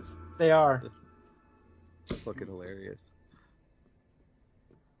Not- porn. They are. Fucking hilarious.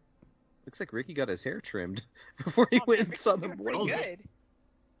 Looks like Ricky got his hair trimmed before he went and saw the Pretty board. good.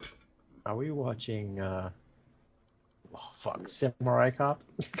 Are we watching? Samurai Cop.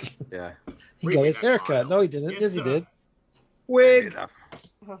 Yeah. He got his hair cut. No, he didn't. Yes, he sir. did. Wig.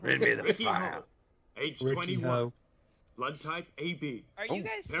 Bring me the Ricky fire. Ho, age Ricky 21, Ho. blood type AB, Are you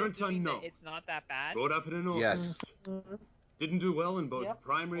guys still parents doing unknown. the It's Not That Bad? brought up in an orphanage. Yes. Didn't do well in both Yep.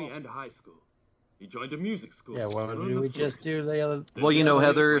 primary and high school. He joined a music school. Yeah, what to did learn we the just flute. do the other? Well, you know, Yeah,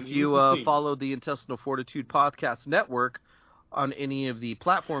 Heather, when if he you was a teen. followed the Intestinal Fortitude Podcast Network on any of the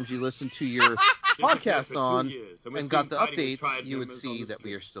platforms you listen to your Disappeared podcasts for 2 on years, and was and got seen the fighting with updates, tribe you would members on see the that we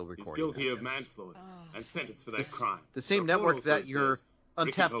street. are still He's recording. guilty of yes. manslaughter Oh. and sentenced for that This- crime. The same The network report that also your says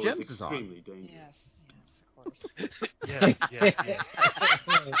Untapped Ricky Ho Gems is on. extremely dangerous. Yes, of course. Yes, yes,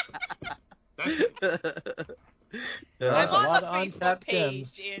 yes. There's I'm a on lot the of Facebook untapped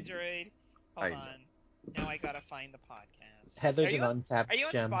page, gems. Android. I Hold on. Now I gotta find the podcast. Heather's Are you an on- untapped Are you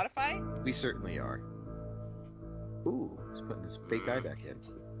on gem. Spotify? We certainly are. Ooh, he's putting his fake eye back in.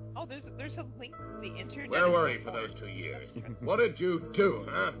 Oh, there's a link to the internet. Where is were so you for boring. those 2 years? What did you do,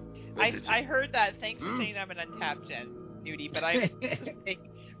 huh? I heard that. Thanks for saying I'm an untapped gen, Nudie, but I'm listening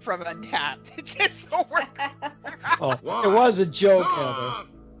from Untapped. It just so work. Oh, Why? it was a joke, Ah! I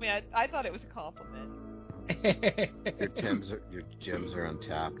mean, I thought it was a compliment. Heather. Your gems are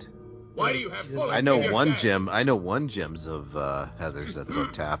untapped. Why do you have bullets I in know your one chest? gym. I know one gyms of Heather's that's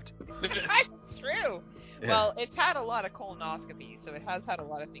untapped. That's true. Yeah. Well, it's had a lot of colonoscopies, so it has had a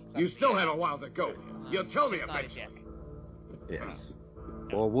lot of things. You still had a while to go. You'll tell me It's not a eventually. dick. Yes.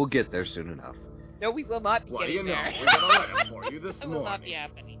 Well, we'll get there soon enough. No, we will not be What do you getting know? there. We got a letter for you this It will not be morning.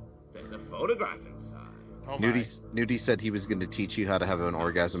 happening. There's a photograph inside. Oh my. Nudie said he was going to teach you how to have an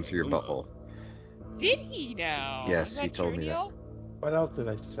orgasm through your butthole. Did he now? Yes, Is he that told true, me that. Neil? What else did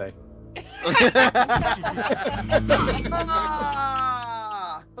I say?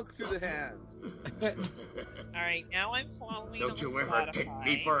 Hook through the hand. All right, now I'm following. Don't you on ever take Spotify.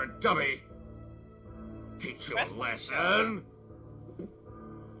 me for a dummy. Teach you a lesson.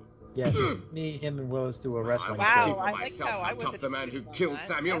 Yes, me, him, and Willis do a wrestling Wow, show. I like how I was tough the man who killed that.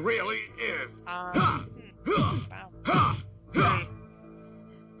 Samuel That's really is. Wow.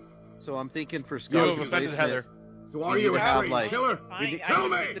 So I'm thinking for You Scott have offended Heather. So are you a have, serial like- killer? Fine.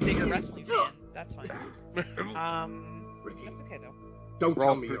 Tell I'm me. the bigger wrestling fan. That's fine. Ricky, That's okay though. don't We're tell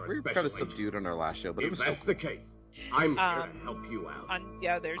all me you're we a were kind special of agent. subdued on our last show, but it If was still that's the case, I'm here Um, to help you out.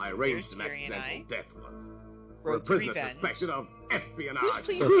 Yeah, there's I arranged an Terry and I. accidental death once. For a Road to prisoner Revenge. suspected of Who's espionage.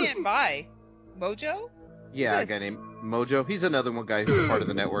 Please Stand By? Mojo? Yeah, a guy named Mojo. He's another one guy who's a part of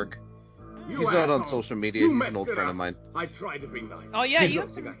the network. You He's not on asshole. social media. You He's messed an old it friend up. of mine. I tried to be nice. Oh yeah, You you don't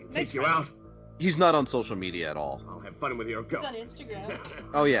have think some I can nice take you friends. out? He's not on social media at all. I'll have fun with your It's ghost. on Instagram.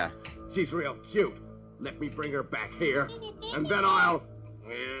 Oh yeah. She's real cute. Let me bring her back here, and then I'll...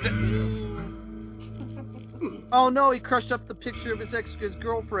 Oh no, he crushed up the picture of his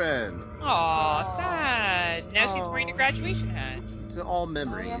girlfriend. Aw, sad. Now she's wearing a graduation hat. It's all All he has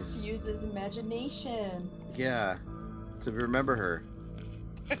memories. to use his imagination. Yeah. To remember her.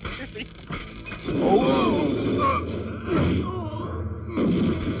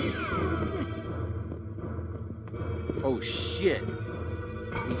 Oh shit.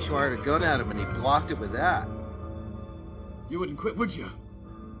 He fired a gun at him and he blocked it with that. You wouldn't quit, would you?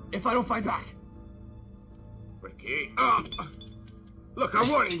 If I don't fight back. Ricky, look, I'm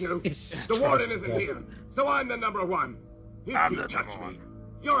warning you. The warden isn't here, so I'm the number one. If you touch me,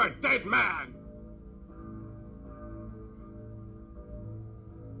 you're a dead man.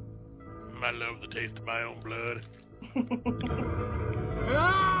 I love the taste of my own blood. That's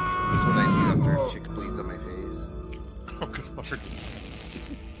what I do after a chick bleeds on my face. Oh, good lord.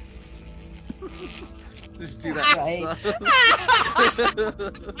 Just do that. Right.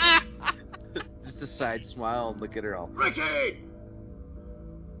 Just a side smile and look at her all. Ricky!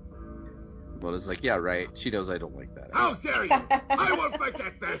 Mona's like, yeah, right. She knows I don't like that. How dare you? I won't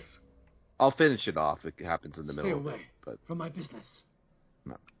forget this. I'll finish it off. It happens in the Stay middle of it, away but from my business.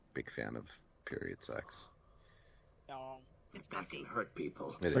 I'm not a big fan of period sex. No. That can hurt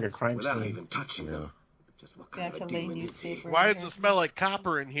people. It like a is. crime Without scene. even touching Yeah. them. Just what kind That's of a a lay demon is he? newspaper. Why does it smell like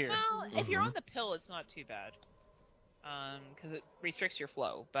copper in here? Well, if you're on the pill, it's not too bad. Because it restricts your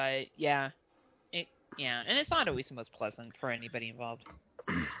flow. But yeah, and it's not always the most pleasant for anybody involved.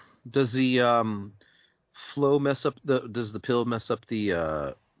 Does the flow mess up does the pill mess up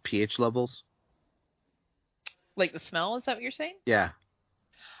the pH levels? Like the smell, is that what you're saying? Yeah.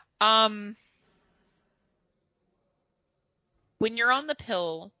 When you're on the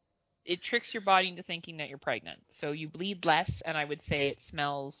pill, it tricks your body into thinking that you're pregnant. So you bleed less, and I would say it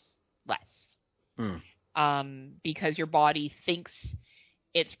smells less. Because your body thinks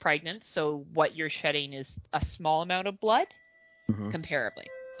it's pregnant, so what you're shedding is a small amount of blood, comparably.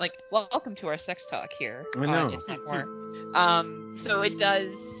 Like, welcome to our sex talk here. I know. It's not more. So it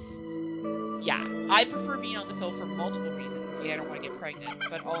does. Yeah, I prefer being on the pill for multiple reasons. Yeah, I don't want to get pregnant,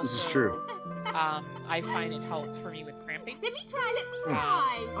 but also This is true. I find it helps for me with cramping. Let me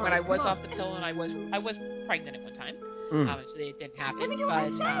try. When I was off the pill and I was pregnant at one time, so it didn't happen.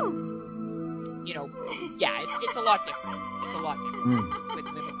 But you know, yeah, it's a lot different. It's a lot different with women not on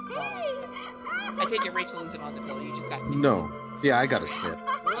the pill. I take it Rachel isn't on the pill. You just got No. Yeah, I got a snip.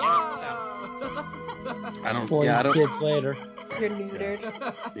 Yeah, I don't. 40 Yeah, I don't. kids later. You're neutered.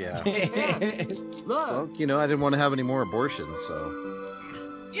 Yeah. Well, I didn't want to have any more abortions,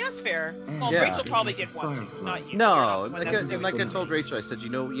 so. yeah, that's fair. Well, Yeah. Rachel probably did want to, not you. No, You're not the one like that's I doing it. told Rachel, I said, you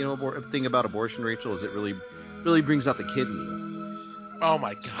know, the thing about abortion, Rachel, is it really brings out the kid in you. Oh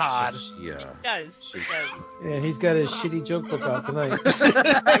my god. Yeah. It does. It does. Yeah, he's got his shitty joke book out tonight.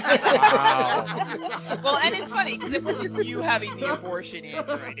 Wow. Well, and it's funny because if it was you having the abortion,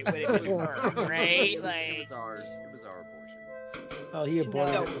 Android, it would work, right? It Like, was ours. It was our abortion. Oh, he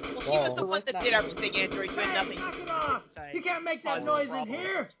aborted no, it with well, the she was the balls. one that did everything, Android. You had nothing. Knock it off! You can't make that Causes noise in problems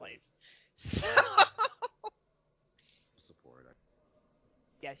here! this place. Support.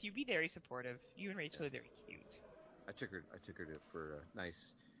 Yes, you'd be very supportive. You and Rachel are very cute. I took her for a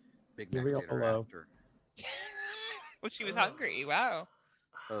nice Big The Mac real dinner hello. after. Well, she was hungry. Wow.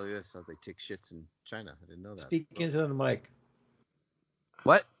 Oh, yes, how they take shits in China. I didn't know that. Speak into the mic.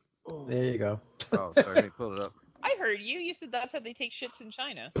 What? There you go. Oh, sorry, let me pull it up. I heard you. You said that's how they take shits in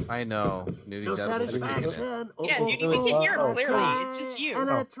China. I know. Nudie's out of the satisfaction. Yeah, Nudie, we can hear him clearly. It's just you. Oh,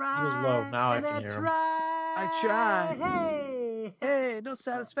 he was low. Now I can hear him. I tried. Hey, no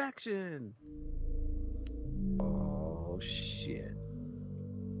satisfaction. Oh, shit.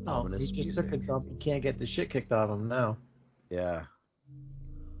 Oh, Ominous he just music. took a dump. He can't get the shit kicked out of him now. Yeah.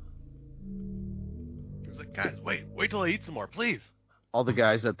 He's like, guys, wait till I eat some more, please. All the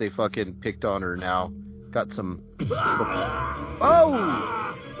guys that they fucking picked on are now got some.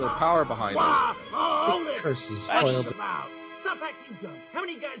 Oh! Little power behind them. Hold it! Curses That's spoiled. about. Stop acting dumb. How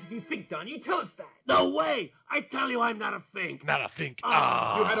many guys have you finked on? You tell us that. No way! I tell you I'm not a fink. Not a think. You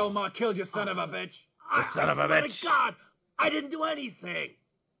had Omar killed, you son of a bitch. son of a I swear bitch. to God, I didn't do anything.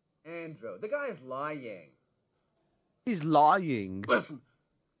 Andrew, the guy is lying. He's lying. Listen,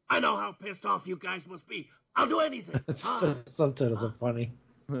 I know how pissed off you guys must be. I'll do anything. Subtitles are funny.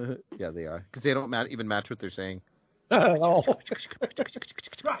 Yeah, they are. Because they don't even match what they're saying. Oh.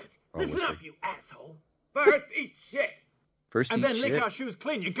 Right. Oh, Listen what's up, it? you asshole. First, eat shit. First And eat then shit. lick our shoes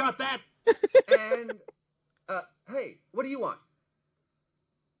clean. You got that? And, hey, what do you want?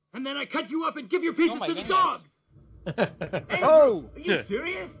 And then I cut you up and give your pieces Oh my to the goodness. dog. Oh! Are you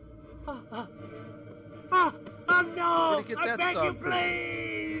serious? Oh no! Where'd he get I that beg you, song from?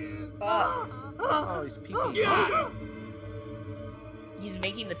 please! Oh, he's peeking. Yeah. He's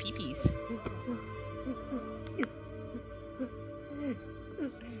making the pee-pees.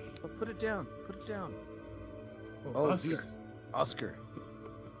 Oh, put it down. Put it down. Oh, Oh, Oscar. he's Oscar.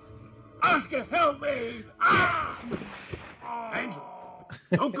 Oscar, help me! Ah! Andrew,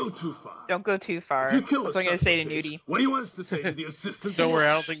 don't go too far. Don't go too far. You That's kill what us, I'm going to son say of to a bitch. Nudie. What do you want us to say to the assistant? Don't worry,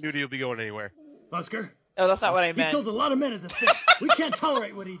 I don't think Nudie will be going anywhere. Oscar, Oh, that's not what I he meant. killed a lot of men as a thing. We can't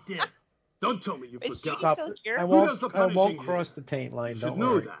tolerate what he did. Don't tell me you Is forgot. Judy still here? I Who does won't. the I won't punishing cross here? the taint line. You Don't should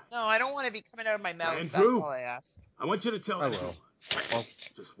know worry. that. No, I don't want to be coming out of my mouth. Andrew? That's all I asked. I want you to tell I Andrew. will. I'll,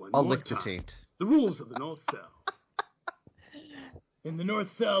 Just one I'll more lick the time. taint. The rules of the North Cell. In the North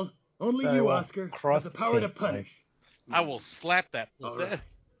Cell, only Sorry, you, well, Oscar, have cross the the power to taint, punish. I will slap that All fool's right.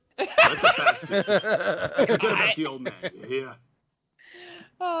 head. That's a fast Forget about the old man, you hear?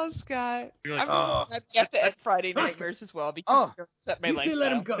 Oh, Scott. You're like, I'm going to have to end Friday Nightmares as well because Oh. you set my You life say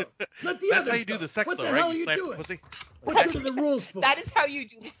let him down. go. Let the That's others how you do go. the sex, What though, the right? hell are You you slap the doing? pussy. What's the rules for? That is how you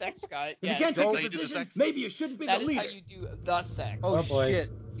do the sex, Scott. If you Yes. can't take That's a how you do the position, sex. maybe you shouldn't be That the is leader. how you do the sex. Oh, Oh, boy. shit.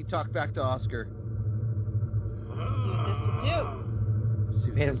 He talked back to Oscar. Doing this to do. See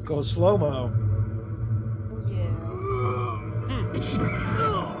what Man, go slow mo.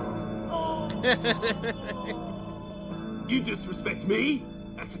 You disrespect me?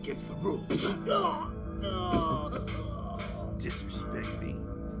 That's against the rules. Disrespect me.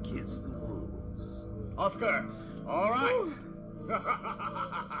 It's against the rules. Oscar, all right.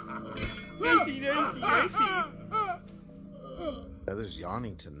 Heather's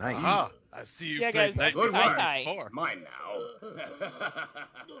yawning tonight. Ah, I see you Yeah, played guys, Night Good Before work. Hi. before. Mine now.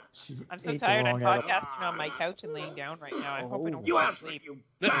 I'm so Ate the tired. I'm wrong apple. podcasting on my couch and laying down right now. I hope I don't You fall asked for it, asleep. you Me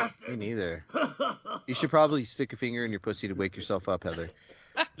bastard. neither. You should probably stick a finger in your pussy to wake yourself up, Heather.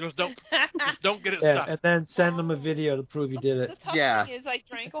 Just don't get it Yeah, stopped. and then send them a video to prove you did The it. tough Yeah. thing is I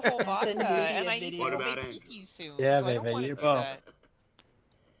drank a whole vodka Nudie and I need to video. What go about make Andrew? pee-pee soon. Yeah, so I don't baby, want to you're do both. that.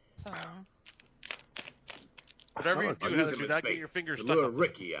 So, Whatever you I'll do, use Heather, him do as not bait get your fingers to stuck lure up.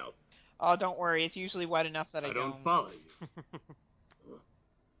 Ricky out. oh, don't worry. It's usually wet enough that I I don't. don't follow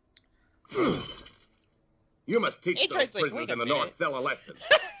you. You must teach Hey, those Trick, prisoners wait a in the minute. North Cell a lesson.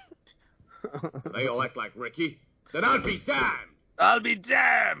 They all act like Ricky. Then I'll be damned. I'll be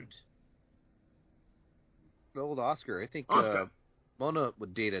damned. Old Oscar. I think Oscar. Mona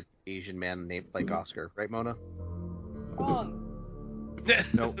would date an Asian man named like Oscar, right, Mona? Wrong.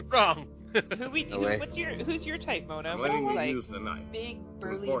 Nope. Wrong. No way. Who's your type, Mona? I'm What do letting you you like? use the knife. Big To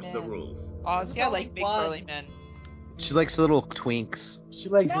burly enforce men. the rules. Oh, see, I There's like big only burly one. men. She likes little twinks. She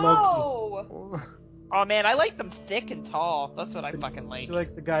likes Loki. No. Oh man, I like them thick and tall. That's what I fucking like. She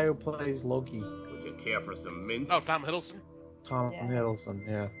likes the guy who plays Loki. Would you care for some mint? Oh, Tom Hiddleston? Tom Yeah. Hiddleston,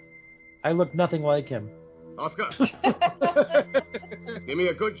 yeah. I look nothing like him. Oscar, give me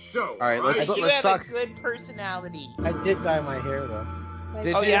a good show. All right, let's You let's have talk. a good personality. I did dye my hair, though. My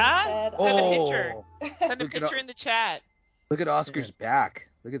Did Oh you? yeah? said, Send a Oh. picture. Send a Look it picture up. in the chat. Look at Oscar's back.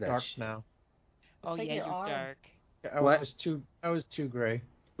 Look at that. Dark shit. now. Oh like yeah, your you're arm. dark. I What? was too gray.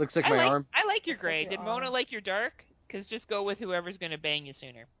 Looks like my arm. I like your gray. your Did Mona arm. like your dark? Because just go with whoever's gonna bang you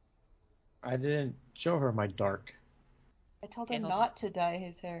sooner. I didn't show her my dark. I told Okay, him hold not to dye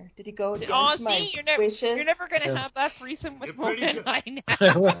his hair. Did he go against Oh, my see, wishes? you're never gonna Yeah. have that threesome with You're Mona pretty and I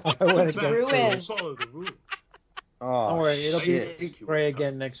now. I went It's against ruined. it. Follow the rules. Oh, Don't worry, it'll shit. be gray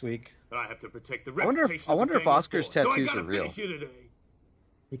again next week. But I have to protect the I wonder if- reputation I of wonder the if gang of Oscar's four. So I tattoos gotta are real. finish you today.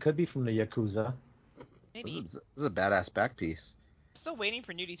 He could be from the Yakuza. Maybe. This is a badass back piece. Still waiting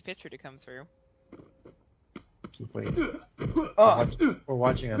for Nudie's picture to come through. Keep waiting. Oh, We're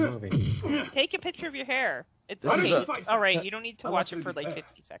watching a movie. Take a picture of your hair. It's This is okay. a- It's all right. You don't need to I watch want it for to like be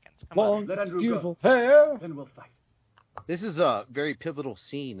 50 seconds. Come Long, on. Let Andrew beautiful go. hair. Then we'll fight. this is a very pivotal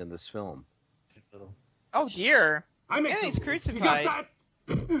scene in this film. Oh dear. I make Yeah, the he's rules. You crucified. got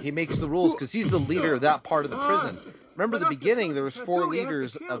that? He makes the rules because he's the leader of that part of the prison. Remember the beginning, there was 4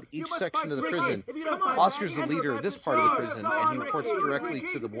 leaders of each section of the prison. Oscar's the leader of this part of the prison, and he reports directly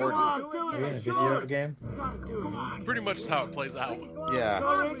to the warden. Are we in a video game? Pretty much how it plays out.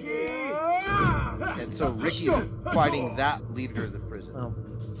 Yeah. And so Ricky's fighting that leader of the prison. Oh,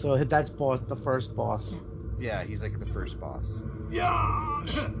 so that's the first boss. Yeah, he's like the first boss. Yeah.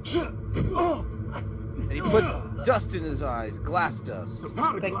 And he put dust in his eyes, glass dust. Some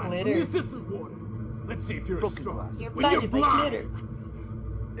powder Like glass. glitter. The assistant warden. Let's see if you're Broken as strong. glass. You're When you're blinded by blind. glitter.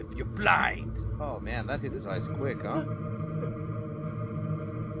 If you're blind. Oh man, that hit his eyes quick, huh?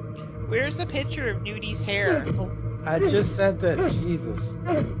 Where's the picture of Nudie's hair? I just sent it. Jesus.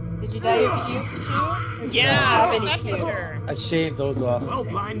 Did you dye your pubes too? Or do you Yeah, not have any that pubes? picture. I shaved those off. Well,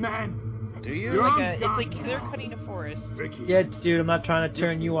 blind man. Do you? You're on It's like clear cutting a forest. Ricky. Yeah, dude, I'm not trying to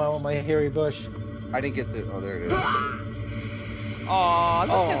turn you on with my hairy bush. I didn't get the. Oh, there it is. Aw,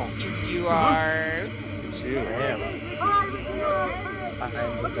 look Oh. how cute you are. Shoot, man. I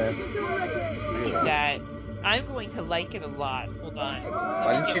am the best. Look at that. I'm going to like it a lot. Hold on.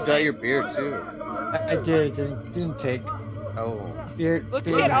 Why didn't you dye your beard too? I did. It didn't take. Oh. Beard. Look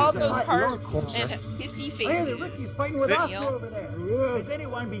beard at all is, those hearts closer. and hissy Hey, faces. Ricky's fighting with Oscar Neil. over there. Has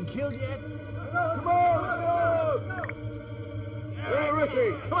anyone been killed yet? Come on, Hey,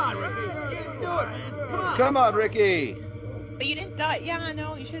 Ricky. Come on, Ricky. You can do it, man. Come on. Come on, Ricky. But you didn't dye. Yeah, I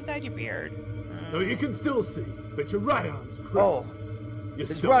know. You should have dyed your beard. So you can still see, but your right arm's crippled. Oh, You're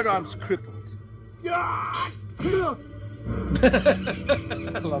his still- right arm's crippled. Yeah. I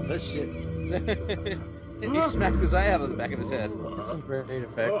love this shit. He smacked his eye out of the back of his head. Some great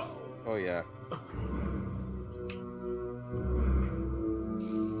effects. Oh yeah.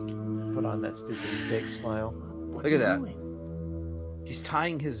 Put on that stupid fake smile. Look at that. He's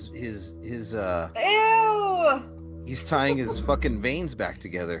tying his Ew! he's tying his fucking veins back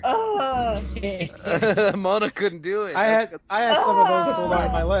together. Ugh. Mona couldn't do it. I had some of those pulled out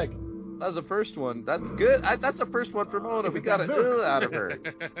of my leg. That was the first one. That's good. That's the first one for Mona. We got it out of her.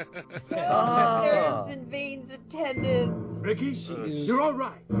 Oh. Nerves and veins and tendons. Ricky, you're all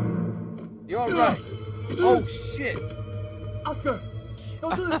right. You're all right. Oh shit. Oscar,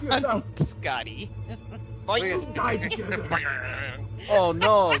 don't do this to yourself. Scotty. Look at- Die together. Oh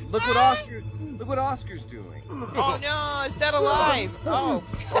no! Look what Oscar's doing. Oh no, it's dead alive. Oh,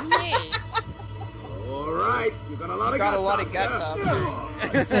 okay. All right, you got a lot of Got guts. a lot of guts out there.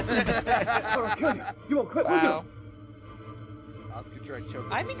 All right, good. You won't quit, will Wow. Oscar tried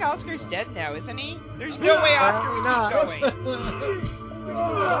choking. I think Oscar's dead now, isn't he? There's no way Oscar would keep going.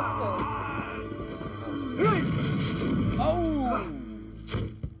 Oh!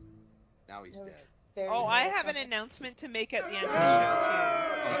 Now he's dead. Very Oh, I nice. have an announcement to make at the end of the show,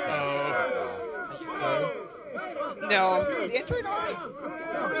 too. No, the intro already.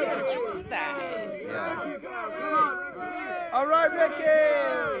 Announce that. Yeah. All right, Ricky.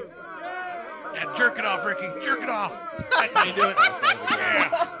 Yeah, jerk it off, Ricky. Jerk it off. That's how you do it.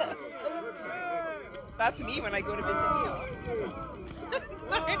 Yeah. That's me when I go to visit Neil.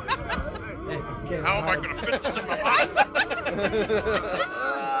 How am I going to fit this in my mouth?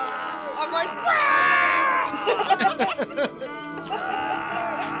 I'm like,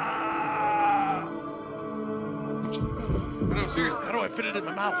 No, seriously, how do I fit it in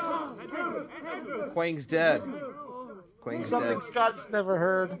my mouth? Quang's dead. Quang's Something dead. Scott's never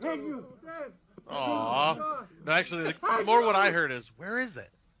heard. Aw. No, actually, more what I heard is, where is it?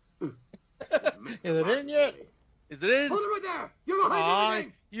 Is it in yet? Is it in? Hold it right there. You're behind Aw,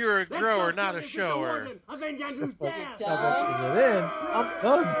 everything. you're a Let's grower, go not a finish with the shower. warden. Avenge Andrew's death. Is it in? I'm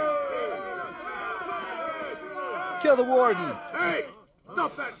done. Kill the warden. Hey,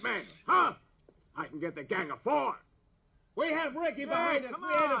 stop that man, huh? I can get the gang of four. We have Ricky behind us. We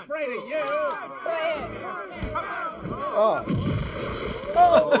ain't afraid of you. Oh.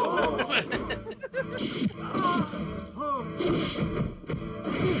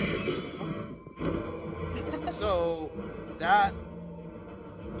 So that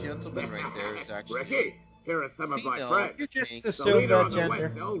gentleman right there is actually Ricky, Here are some of my Female. friends. You just Pink. The assume leader that of the gender.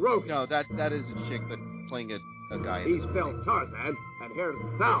 West Cell, Rogan. No, that is a chick, but playing a guy. in He's this Phil movie. Tarzan, and here's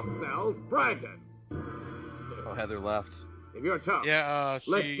South Cell, Brandon. Oh, Heather left. If you're tough, Yeah,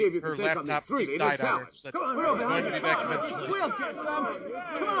 let's see if you her can take on these laptop three just leaders' died on her. challenge. Said, Come on, "We're we'll going to be back eventually." We'll get some.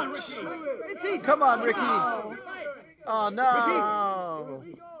 Come on, Ricky. It's easy. Come on, Ricky. Oh, Oh no.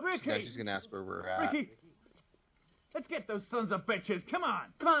 Ricky. Now she's gonna ask where we're at. Ricky. Let's get those sons of bitches. Come on.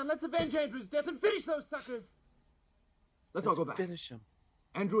 Come on, let's avenge Andrew's death and finish those suckers. Let's all go back. Finish him.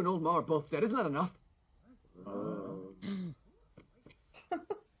 Andrew and Old Ma are both dead. Isn't that enough?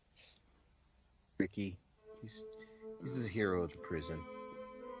 Ricky, he's a hero of the prison.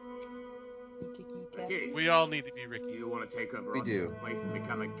 Ricky, We all need to be Ricky. you want to take over We do. Austin's place and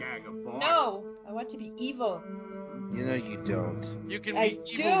become a gang of boys? No, I want to be evil. You know you don't. You can I be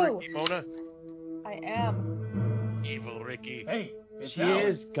evil do. Ricky, Mona. I am. Evil Ricky. Hey, it's She Al.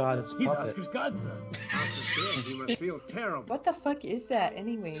 is God's He's puppet. Oscar's godson. Austin, you must feel terrible. What the fuck is that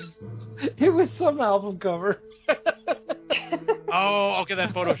anyway? It was some album cover. Oh, okay,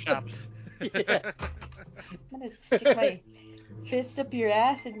 that's Photoshop. Yeah. I'm gonna stick my fist up your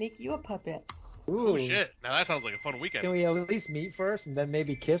ass and make you a puppet. Oh, shit. Now that sounds like a fun weekend. Can we at least meet first and then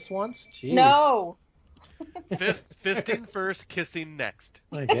maybe kiss once? Jeez. No. Fisting first, kissing next.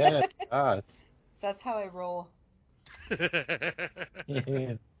 My God. God. That's how I roll.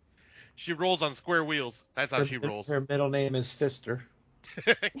 Yeah. She rolls on square wheels. That's how she rolls. Her middle name is Fister.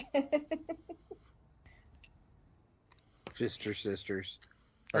 Fister sisters.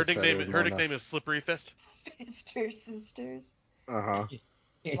 Her That's nickname, better her than nickname is Slippery Fist. Fister sisters Uh-huh.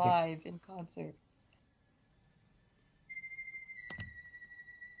 live in concert.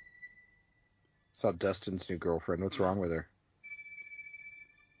 Saw Dustin's new girlfriend. What's wrong with her?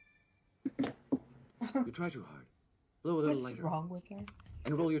 You try too hard. Blow a little What's lighter. wrong with her?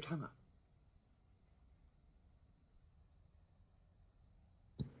 And roll your tongue up.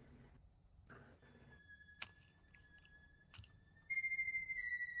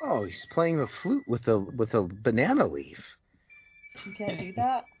 Oh, he's playing the flute with a banana leaf. You can't do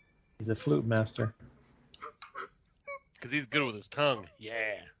that? He's a flute master. Because he's good with his tongue. Yeah.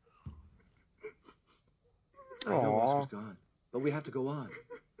 I know Oscar's gone, but we have to go on.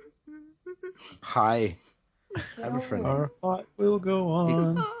 Hi. I'm a friend. Our heart will go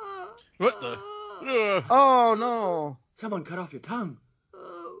on. What the? Oh no. Someone cut off your tongue.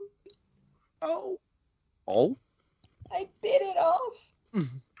 Oh. Oh. I bit it off.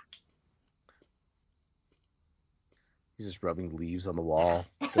 He's just rubbing leaves on the wall.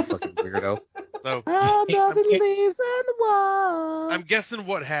 The fucking weirdo. So, I'm rubbing leaves on the wall. I'm guessing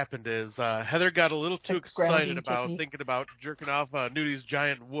what happened is Heather got a little too Like grounding excited about technique. thinking about jerking off Nudie's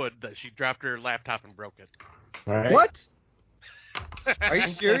giant wood that she dropped her laptop and broke it. All right. What? Are you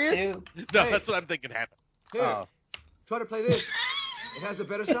serious? No, Hey. that's what I'm thinking happened. Here, Oh. try to play this. It has a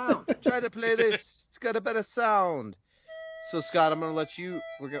better sound. Try to play this. It's got a better sound. So Scott, I'm gonna let you.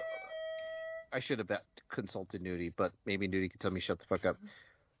 I should have consulted Nudie, but maybe Nudie could tell me shut the fuck up.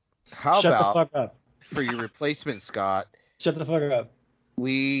 How Shut about the fuck up. for your replacement, Scott? Shut the fuck up.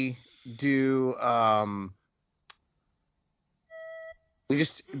 We do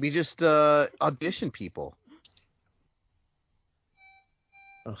we just audition people.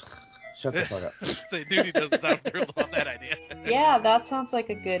 Ugh, shut the fuck up. Say Nudie doesn't sound thrilled on that idea. Yeah, that sounds like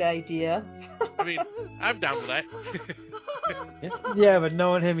a good idea. I mean, I'm down with that. Yeah, but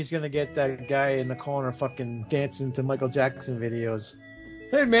knowing him, he's gonna get that guy in the corner fucking dancing to Michael Jackson videos.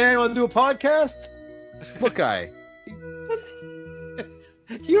 Hey man, want to do a podcast? What guy?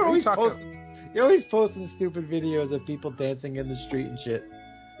 You're always talking- posting stupid videos of people dancing in the street and shit.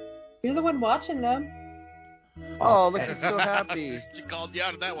 You're the one watching them. Oh, look, he's so happy. She called you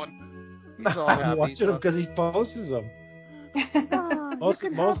out on that one. He's all I'm happy. watching him because he posts them. Most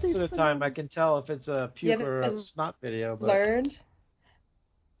of the time, I can tell if it's a You puke or a haven't snot video. But, Learned.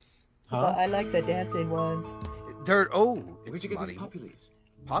 huh? But I like the dancing ones. Where'd Where'd you get these poppy leaves?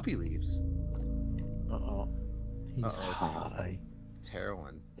 Poppy leaves. Uh-oh. He's Uh-oh. high. It's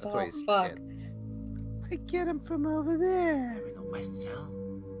heroin. That's Oh, why he's fuck. dead. I get him from over there. In the West Cell.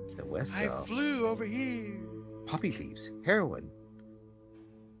 The West I Cell. flew over here. Poppy leaves. Heroin.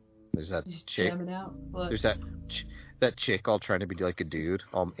 There's that Just chick. jamming out. Look. There's that chick all trying to be like a dude,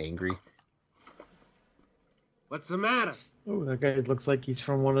 all angry. What's the matter? Ooh, that guy looks like he's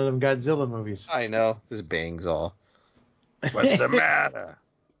from one of them Godzilla movies. I know. This bangs all. What's the matter?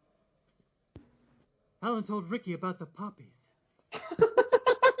 Alan told Ricky about the poppies.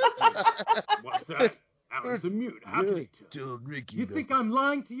 What's that? Alan's a mute. How can he tell? You think I'm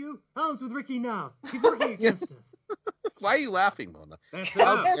lying to you? Alan's with Ricky now. He's working against us. Why are you laughing, Mona? That's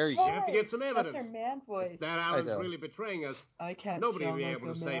How enough. dare you? You have to get some That's evidence. her man voice. That I Alan's know. really betraying us. I can't Nobody will sound be like able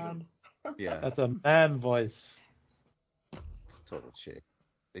a to save him. man. Yeah, That's a man voice. it's a total chick.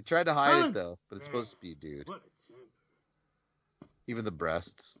 They tried to hide it though, but it's supposed to be a dude. Even the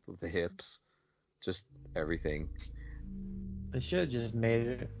breasts, the hips, just everything. They should have just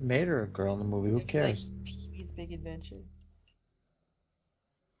made her a girl in the movie. Who It's cares? like Pee-wee's Big Adventure.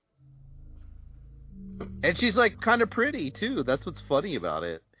 And she's like kind of pretty too. That's what's funny about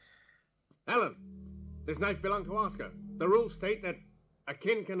it. Alan, this knife belonged to Oscar. The rules state that a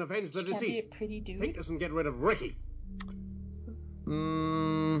kin can avenge the She can't be a deceased. pretty dude. Pink doesn't get rid of Ricky.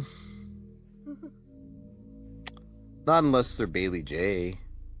 Not unless they're Bailey J.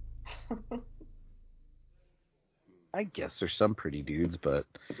 I guess there's some pretty dudes, but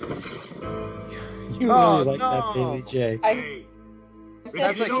You really like that Bailey J.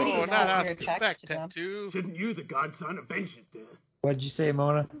 That's like not have have to back tattoo. Shouldn't you, the godson, avenge his death? What'd you say,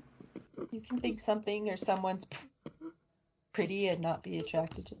 Mona? You can think something or someone's pretty and not be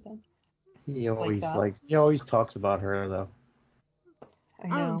attracted to them. He always that? he always talks about her though, I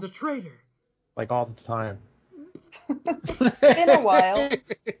know. Alan's a traitor. like all the time. Been a while.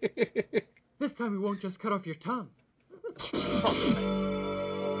 This time we won't just cut off your tongue.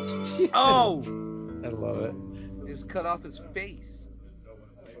 oh, I love it. just cut off his face.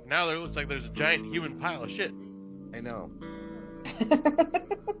 Now there looks like there's a giant human pile of shit. I know.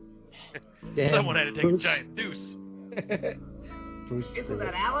 Damn, Someone had to take Bruce. a giant deuce. Bruce Isn't did that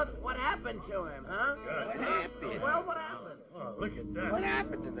it. Alan? What happened to him, huh? What happened? Well, what happened? Oh, look at that. What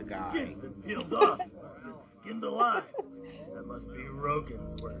happened to the guy? Skin's been peeled off. Skinned alive. That must be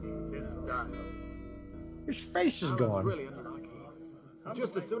Rogan's work. His style. His face is Alan's gone. really unlucky.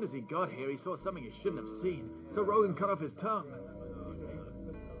 Just as soon as he got here, he saw something he shouldn't have seen, so Rogan cut off his tongue.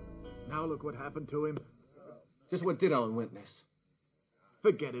 Now look what happened to him. Just what did Alan witness?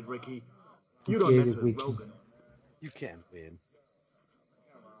 Forget it, Ricky. You don't Forget mess it, with Ricky. Rogan. You can't win.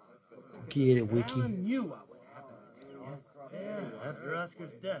 Get it, Wiki. Alan knew what would happen. Yeah, after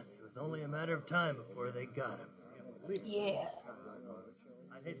Oscar's death, it was only a matter of time before they got him. Yeah.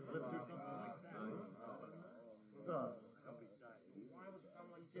 I'd hate to live through something like that. Oh. Why would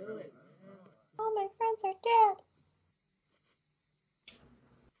someone do it? All my friends are dead.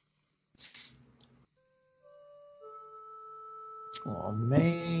 Oh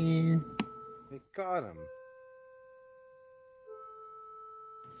man. They got him.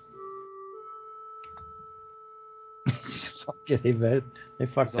 They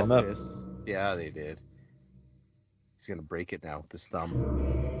fucked He's him all up. pissed. Yeah, they did. He's gonna break it now with his thumb.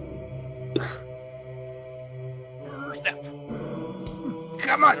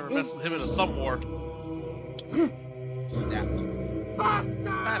 Come on! Never messed with him in a thumb war. Snapped.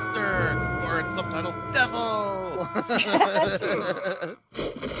 Bastard! Or in subtitle, devil!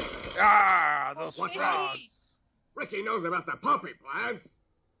 Ah, those What's frogs. Ricky knows about the poppy plants.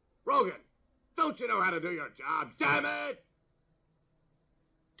 Rogan, don't you know how to do your job? Damn it!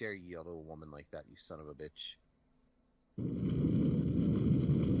 Dare you yell to a woman like that, you son of a bitch.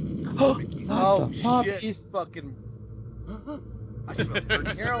 Ricky. Oh, shit. Poppies. Fucking. I smell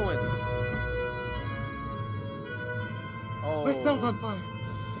burning heroin. My cell's Oh. on fire.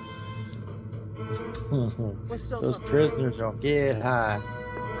 What's still Those something? prisoners don't get high.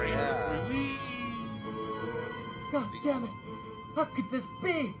 Yeah. God damn it! How could this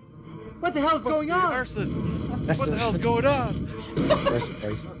be? What the hell's going on? Arson! What the hell's going on? The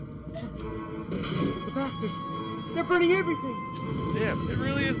bastards! They're burning everything! Yeah, it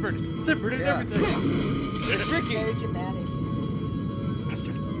really is burning. They're burning Yeah. everything. It's Ricky. Very dramatic.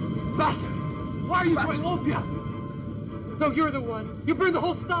 Bastard! Why are you throwing opium? So you're the one. You burned the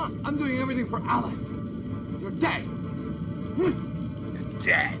whole stock. I'm doing everything for Alan. You're dead.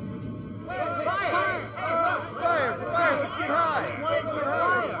 Dead. Fire! Fire! Let's get high. Let's get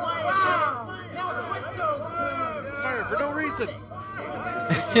high. Fire for no reason.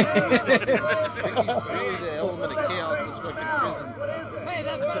 Ricky's really the element of chaos in this fucking prison.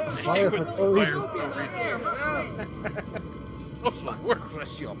 Fire for no Fire reason. for no reason. Those will work.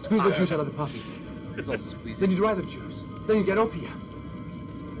 Bless you. Squeeze the juice out of the poppy. It's all squeezing. Then you'd rather juice. Then you get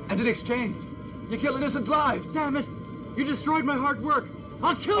opium. And in exchange, you kill innocent lives. Damn it! You destroyed my hard work.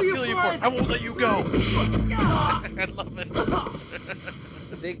 I'll kill you for it. I won't let you go. I love it.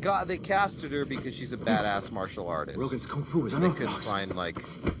 They casted her because she's a badass martial artist. Rogan's kung fu is They couldn't unorthodox. find like.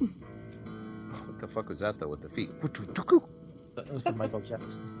 What the fuck was that though with the feet? That was the Michael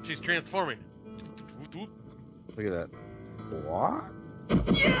Jackson. She's transforming. Look at that. What?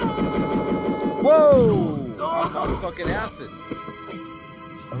 Whoa! On fucking acid.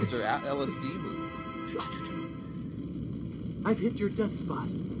 That was her LSD move. I've hit your dead spot.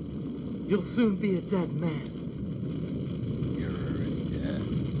 You'll soon be a dead man. You're already dead.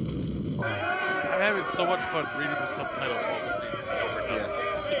 I'm having so much fun reading the subtitles while listening to the overdub.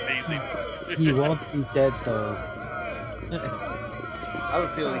 It's amazing. He won't be dead though. I have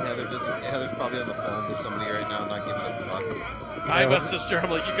a feeling Heather's probably on the phone with somebody right now, not giving a fuck. I messaged her. I'm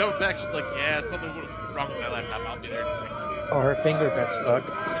like, you coming back? She's like, yeah, something wrong with my laptop. I'll be there in a second. Oh, her finger got stuck.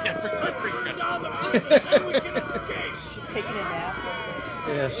 Yeah, her finger got She's taking a nap.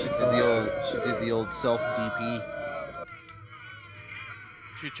 Yeah, She did the old self DP.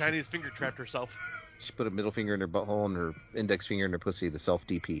 She Chinese finger trapped herself. She put a middle finger in her butthole and her index finger in her pussy. The self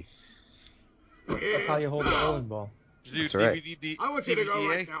DP. That's how you hold the bowling ball. That's right. I want you to go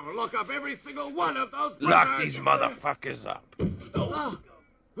right now and look up every single one of those. Lock these motherfuckers up.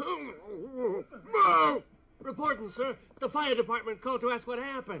 Move! Reporting, sir. The fire department called to ask what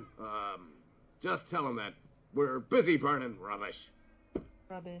happened. Just tell them that we're busy burning rubbish.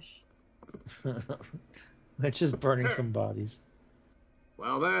 Rubbish. They're just burning some bodies.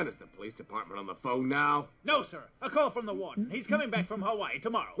 Well then, is the police department on the phone now? No, sir. A call from the warden. He's coming back from Hawaii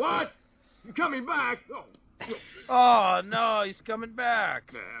tomorrow. What? You coming back? Oh, no, he's coming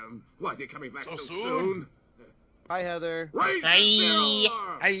back. Why is he coming back so soon? Hi, Heather. Right. Hi.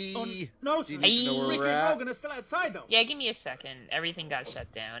 Hi. Oh, no, Do you sir. need to know where Ricky we're and at? Logan are still outside, though. Yeah, give me a second. Everything got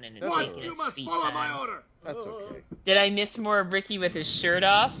shut down and it's What? taking You its must sweet follow my time. order. That's okay. Did I miss more of Ricky with his shirt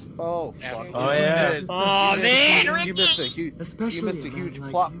off? Oh, fuck. Oh, yeah. Oh, man, You missed a Ricky! huge, Especially you missed a a man huge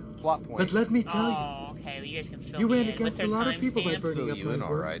like plot you. point. But let me tell Oh, okay. Well, you guys can fill you me went in. against What's our a lot of people by timestamp? burning Fill up you my in, all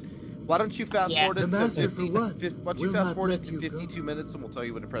work. right. Why don't you fast Yeah. forward it The to master 50? for what? Why don't you Will fast not forward let it to you go. 52 minutes and we'll tell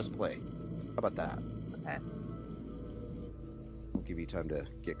you when to press play. How about that? Okay. We'll give you time to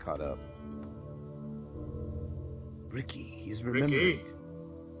get caught up. Ricky, he's remembering. Ricky,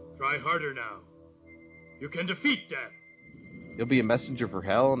 try harder now. You can defeat death. You'll be a messenger for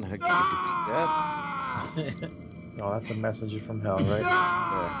hell and you can defeat death. Oh, that's a message from hell, right?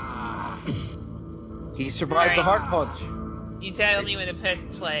 Yeah. He survived the heart punch. You tell me when to press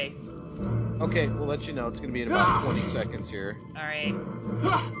play. Okay, we'll let you know. It's going to be in about 20 seconds here. Alright.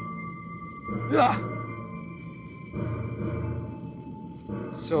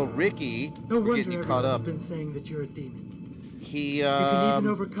 So, Ricky, No we're getting wonder you caught up. everyone's been saying that you're a demon. He, You can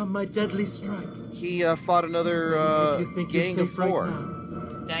even overcome my deadly strike. he fought another If you think gang you're of safe right 4. now,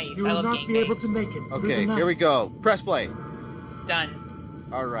 Nice. you I will love not be able gangbangs. to make it. through Okay, the night. here we go. Press play. Done.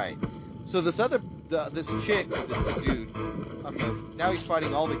 All right. So this this chick that's a dude. Okay, now he's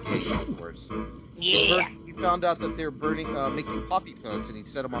fighting all the gangs, of course. Yeah. He found out that they're making poppy plants, and he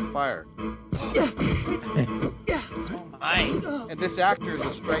set them on fire. Oh my. And this actor in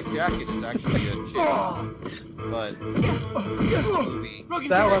the striped jacket is actually a chick. But movie.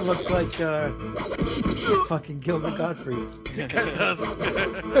 That one looks like fucking Gilbert Gottfried.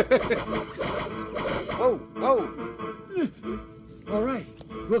 Whoa, whoa. All right,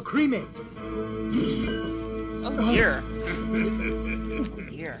 we'll cremate. Oh dear. Oh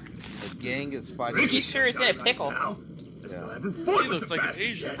dear. The gang is fighting. Ricky sure is in a pickle. Yeah. He looks like an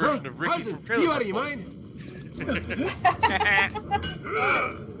Asian version of Ricky from Trailer You Park out of your Boys. mind?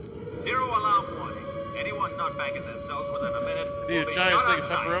 Zero alarm warning. Anyone not back in their cells within a minute Need will a be giant shot thing of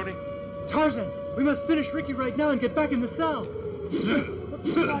outside. pepperoni? Tarzan, we must finish Ricky right now and get back in the cell.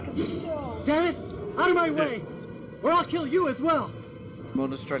 Damn it! Out of my way, or I'll kill you as well.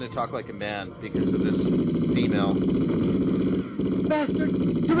 Mona's trying to talk like a man because of this female. Bastard,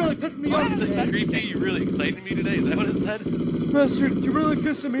 you really pissed me off What? today. Creepy, you really excited me today? Is that what it said? Bastard, you're really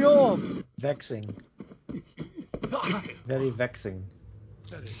pissing me off. Vexing. Very vexing.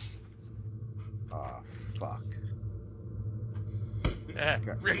 Ah, fuck.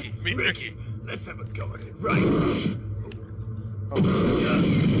 Ricky, meet Ricky. Let's have a go at it, right? Oh,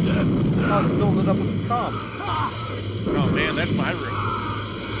 filled it up with cum. Oh man, that's my room.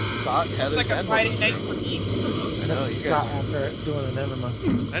 Scott, It's Heather's like a and Friday Mona's night room. for me. I know, you Scott guys. after doing an enema.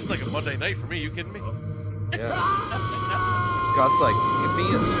 That's like a Monday night for me. You kidding me? Yeah. Scott's like, give me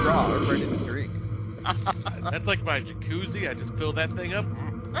a straw. I'm ready to drink. That's like my jacuzzi. I just fill that thing up.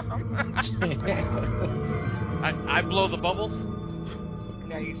 I blow the bubbles.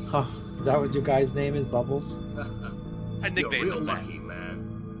 Nice. Huh, is that what your guy's name is, Bubbles? I You're nicknamed real him that. lucky,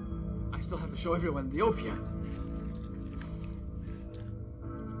 man. I still have to show everyone the opium.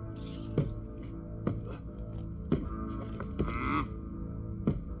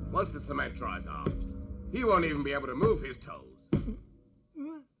 Once the cement dries off, he won't even be able to move his toes.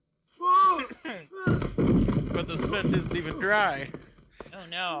 But the cement isn't even dry. Oh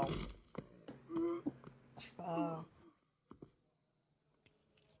no. Oh.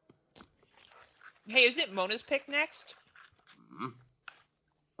 Hey, is it Mona's pick next?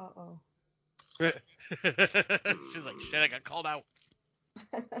 She's like, shit, I got called out.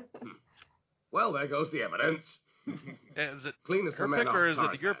 Well, there goes the evidence. Is it Clean as her cement pick off or is it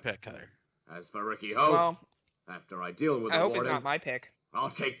Tarzan. your pick, Heather? As for Ricky Hope, Well, after I deal with I the hope it's warden, not my pick.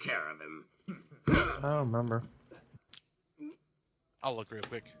 I'll take care of him. I don't remember. I'll look real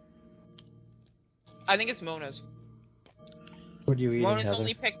quick. I think it's Mona's. What are you eating, Mona's Heather?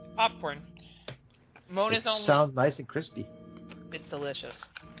 only picked popcorn. Mona's It only. sounds nice and crispy. It's delicious.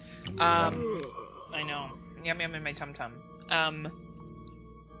 I know. Yum yum in my tum tum.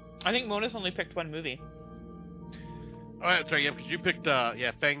 I think Mona's only picked one movie. Oh, that's right. Yeah, because you picked.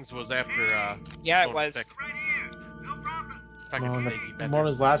 Fangs was after. Yeah, it Mona's was. pick. If I can make you better.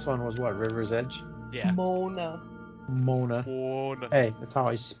 Mona's last one was what? River's Edge? Yeah. Mona. Mona. Hey, that's how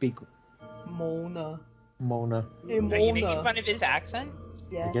I speak. Mona. Mona. Hey, Are you making Mona. fun of his accent?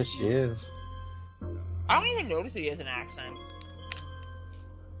 Yeah. I guess she is. I don't even notice he has an accent.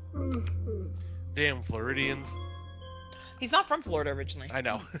 Damn Floridians. He's not from Florida originally. I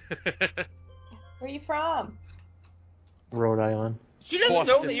know. Where are you from? Rhode Island. She doesn't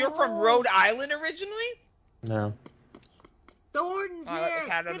know that you're from Rhode Island originally? No. The warden's Oh, I let here. the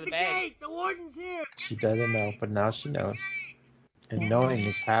cat out Get of the the bag. gate. The warden's here. She doesn't know, but now she knows. And knowing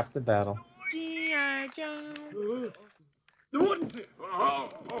is half the battle. G.I. Joe. The warden's here.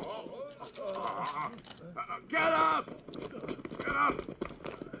 Get up! Get up!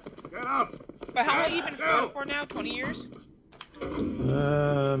 Get up! But how long have you been in Florida for now? 20 years?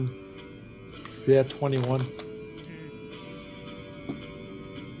 Yeah, 21.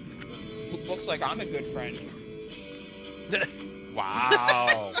 Looks like I'm a good friend.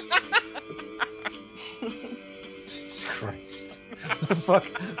 Wow. Jesus Christ. Fuck.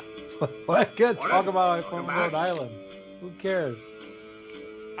 What good talk about I'm from Rhode Island? Who cares?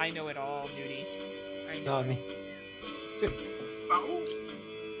 I know it all, Nudie. I know Not it me.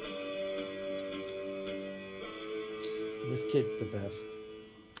 This kid's the best.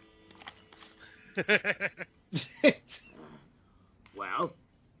 Well,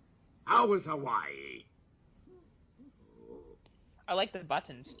 how was Hawaii? I like the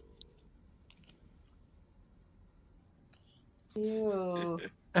buttons. Ew.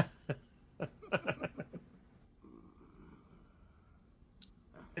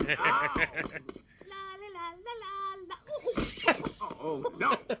 Oh,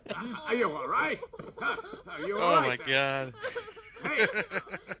 no. Are you all right? Are you all Oh right? my god. Hey.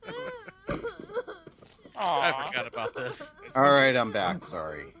 I forgot about this. All right, I'm back.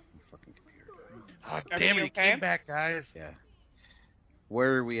 Sorry. Fucking computer. Oh, damn it, he came back, guys. Yeah.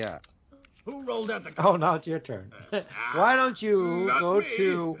 Where are we at? Who rolled out the... Oh, now it's your turn. Why don't you Not go me.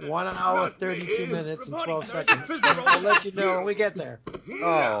 to 1 hour, Not 32 me. minutes, and Reporting 12 seconds. physical I'll let you know when we get there.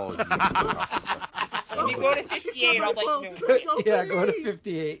 Oh, When you go to 58, I'll let you know. Yeah, go to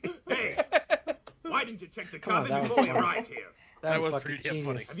 58. Hey, why didn't you check the Come on, cabin that before was you funny. arrived here? That was fucking pretty damn genius.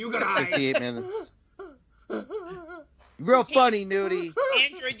 funny. Have you got eyes? 58 minutes. Real funny, Nudie.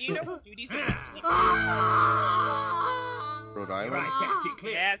 Android, do you know who Nudie's Rhode You're Island. right, Cassie,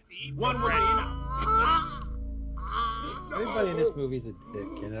 clear. Yeah, see? One would be enough. Everybody in this movie's a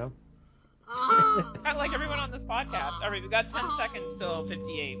dick, you know? Kind of like everyone on this podcast. All right, we got 10 seconds till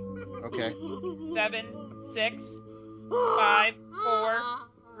 58. Okay. 7, 6, 5, 4,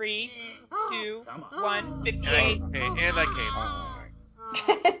 3, 2, 1, 58. Okay, and I came.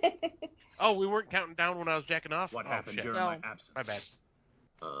 Oh, we weren't counting down when I was jacking off? What Oh, happened shit. during No. my absence? My bad.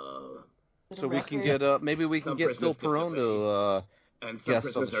 So we can get maybe we can Some get Phil prisoners Perone to and some guest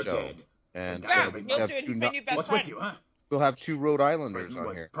on prisoners the are show, dead. and Yeah, Have he'll have do it. two He's my new best What's friend. with you, huh? we'll have two Rhode Islanders Prison on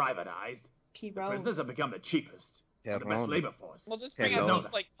was here. privatized. P. Prisoners have become the cheapest. Yeah, and the best Ron. labor force. We'll just Yeah, bring no. up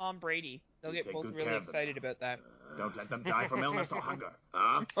folks like Tom Brady. They'll get Take both good really care of them. excited about that. Don't let them die from illness or hunger.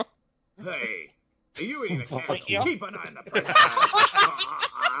 Huh? Hey, are you eating a candle? Thank you. Keep an eye on the president.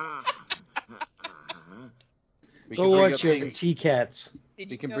 We Go can bring watch up your things. T-Cats. Did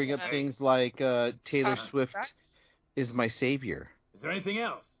We you can know bring up that- things like Taylor Uh, Swift right? is my savior. Is there anything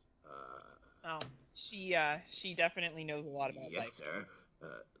else? Oh, she definitely knows a lot about Yes, life. sir.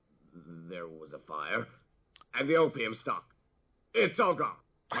 There was a fire. And the opium stock. It's all gone.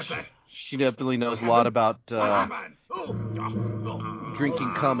 What's that? She definitely knows a lot about What happened?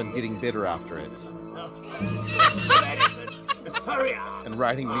 drinking cum and getting bitter after it, Hurry up. and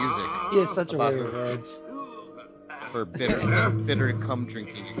writing music He has such a About way her. with words. for bitter cum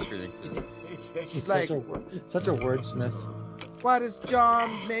drinking experiences. He's Like- such a wordsmith. Why does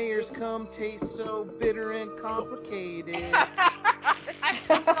John Mayer's cum taste so bitter and complicated?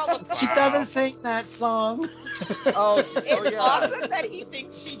 She doesn't sing that song. It's awesome that he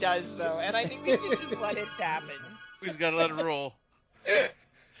thinks she does, though, and I think we should just let it happen. We just gotta let it roll.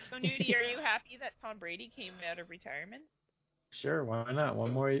 So, Nudie, are you happy that Tom Brady came out of retirement? Sure, why not?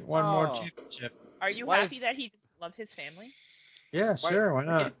 One more Oh. championship. Are you Why happy that he loves his family? Yeah, sure, why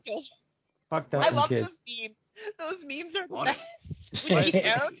not? Fuck that I and love kids. those memes. Those memes are the What? best. When he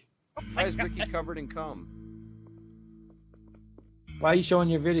out. Oh Why my is Ricky God. covered in cum? Why are you showing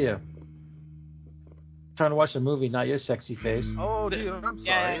your video? Trying to watch a movie, not your sexy face. Oh, dude, I'm sorry.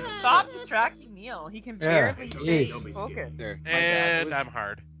 Yeah, stop distracting Neil. He can Yeah, barely jeez. stay focused. There. my bad. It And was- I'm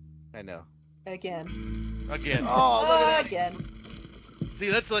hard. I know. Again. Again. Oh, look at that. Again. See,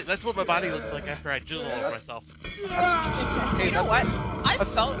 that's what my body looks like after I jizzle over myself. Hey, You know what? I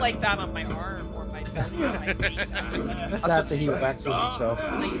felt like that on my arm or my belly or my feet. That's after he waxes himself.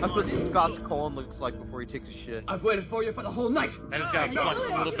 That's what Scott's colon looks like before he takes a shit. I've waited for you for the whole night. I just gotta flex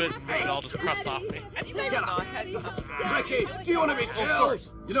a little bit and it all just crusts off me. Have you guys not had enough Ricky, do you want to be killed?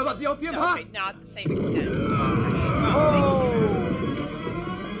 You know about the opium, No, huh? but not the same extent.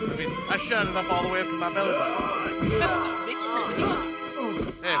 I mean, I shot it up all the way up to my belly button.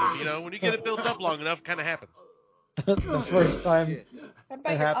 Hey, but, you know, when you get it built up long enough, it kind of happens. The first time Shit. What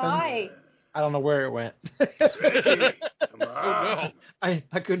about it your happened, eye? I don't know where it went. Oh no. I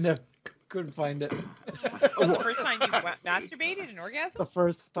couldn't find it. Was the first time you masturbated an orgasm? The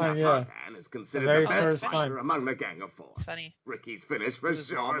first time, yeah. Man is The considered very the best first fighter time. among the gang of four. Funny. Ricky's finished for His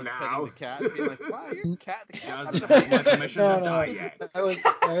mom sure was now. petting the cat, being like, "Wow, you're a cat. The cat Doesn't doesn't have my permission No, to no. die yet.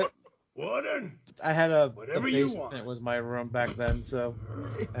 Warden, I had the Whatever you basement want. was my room back then, so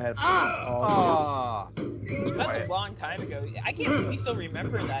I had Ah. That's a long time ago. I can't believe you still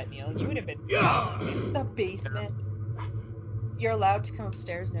remember that, Neil. You would have been. The basement. You're allowed to come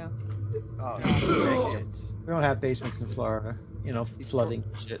upstairs now. Oh, shit. We don't have basements in Florida. You know, flooding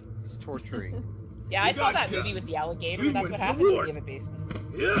shit. It's torturing. Yeah, I You saw got that got- movie with the alligator. You That's went what to happens when war. you have a basement.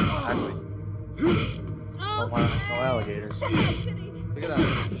 yeah. Don't want no alligators. Look at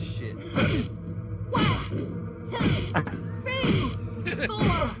that shit.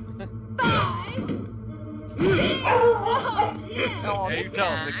 Oh, Yeah, you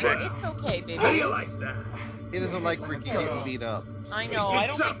tell him, Nick. It's okay, baby. How do you like that? He doesn't like Ricky getting beat up. I know. I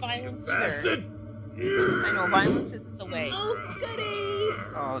don't like violence either. I know violence isn't the way.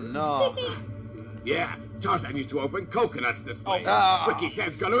 Oh no. Yeah, Tarzan used to open coconuts this way. Ah. Ricky's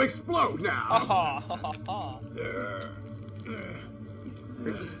head's gonna explode now.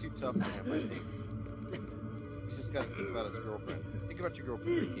 Ricky's too tough for him, I think. He's just got to think about his girlfriend. Think about your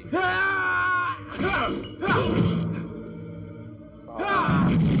girlfriend, Ricky. I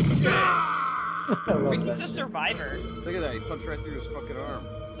love Ricky's that a shit. survivor. Look at that. He punched right through his fucking arm.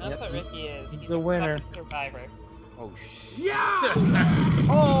 That's Yep. what Ricky is. He's the winner. A survivor. Oh, shit. Yeah!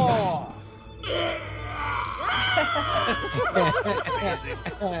 Oh!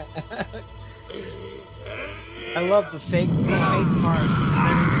 I love the fake part.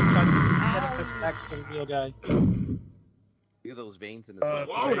 And then it cuts back to the real guy. Look at those veins in his leg.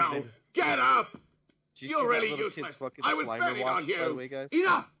 Whoa, now! Get up! Did you You're see really that little useless. kid's fucking I was Slimer betting watch, on you. by the way, guys?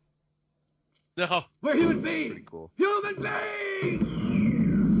 Enough! No. We're human Pretty beings. cool. Human beings.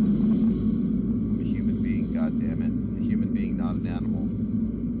 I'm a human being, goddammit. A human being, not an animal.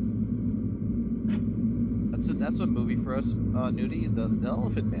 That's a movie for us, Nudie, the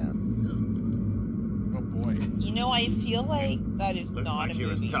Elephant Man. Oh boy. You know, I feel like that is Looks not like a you're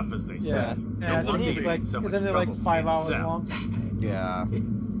movie. as tough as they Yeah. say. Yeah, I No think wonder it's like, so much isn't it like trouble 5 for hours yourself. long? Yeah.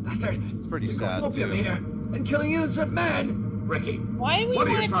 Bastard. It's pretty You sad, got opium here too. and killing innocent men. Ricky, Why do we what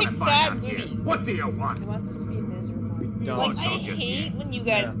are you want to trying pick to find sad out here? movies? What do you want? He wants us to be miserable. Don't. Like, I don't just hate when you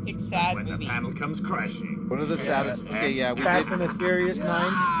guys pick sad When the movies. panel comes crashing. One of the saddest. Okay, yeah, we Fast did. and the Furious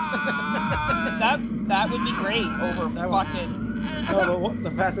 9. That would be great over That one. fucking No,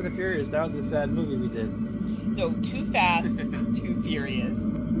 the Fast and the Furious. That was a sad movie we did. no Too Fast, Too Furious,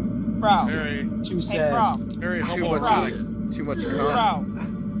 bro. Very, Too Hey, sad. bro, very Too homo. much, too much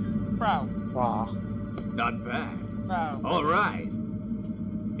bro, Wow. Not bad. bro. All right.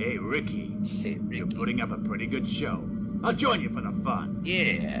 Hey, Ricky. You're putting up a pretty good show. I'll join you for the fun.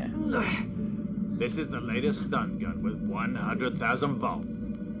 Yeah. This is the latest stun gun with 100,000 volts.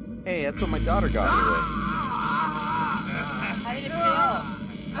 Hey, that's what my daughter got How did it feel?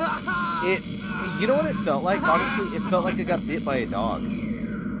 me with. You know what it felt like? Honestly, it felt like I got bit by a dog.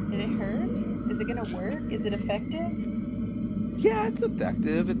 Did it hurt? Is it gonna work? Is it effective? Yeah, it's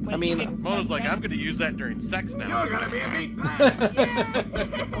effective. I mean, Mona's like, I'm gonna use that during sex now. You're gonna be a meat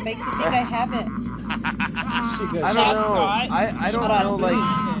What makes you think I haven't? I don't know. I don't know. Like,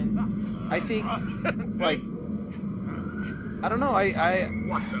 I think, like, I don't know.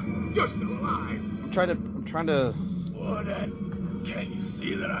 You're still alive. I'm trying to Warden, can you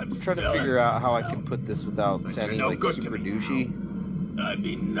see that I'm trying to figure out how I can put this without sounding no like good to super me douchey. I'd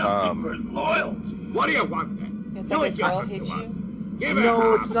be nothing but loyalty. What do you want then? It's You like a ain't girl got hit to us. you. Give it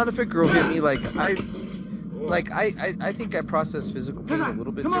No, up. it's not if a girl hit me. I think I process physical pain a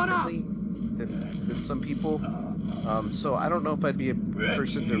little bit differently than some people. So I don't know if I'd be a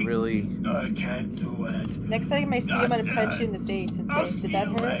person to really. I can't do it. Next time I see him, I'm gonna punch you in the face and say, "Did that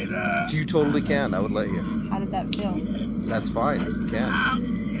hurt? You totally can. I would let you. How did that feel?" That's fine. You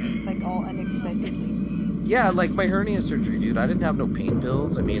can. Like all unexpectedly. Yeah, like my hernia surgery, dude. I didn't have no pain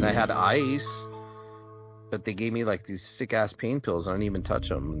pills. I mean, I had ice, but they gave me like these sick ass pain pills. I didn't even touch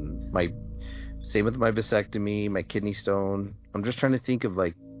them. Same with my vasectomy, my kidney stone. I'm just trying to think of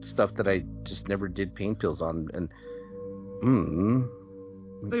like stuff that I just never did pain pills on, and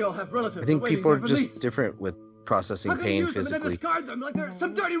They all have relatives. I think waiting people are here for just me. different with processing How can you pain use them and then physically. discard them like they're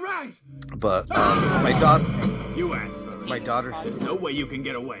some dirty rags? But my daughter, You asshole. my daughter, There's no way you can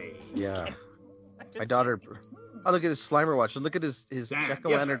get away. yeah, my daughter. Oh, look at his Slimer watch. Look at his Sam,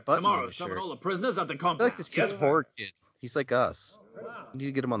 jack-o'-lantern button on Tomorrow, his summon shirt. all the prisoners at the I compound. feel like this kid's a horror kid. He's like us. We need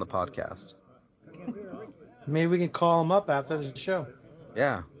to get him on the podcast. Maybe we can call him up after the show.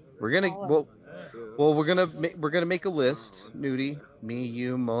 Yeah, we're gonna we're gonna make a list, Nudie, me,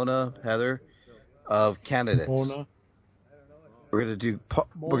 you, Mona, Heather, of candidates. Mona. We're gonna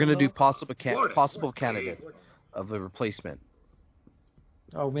do possible candidates of the replacement.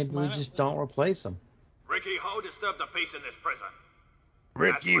 Oh, maybe we just don't replace him. Ricky Ho disturbed the peace in this prison.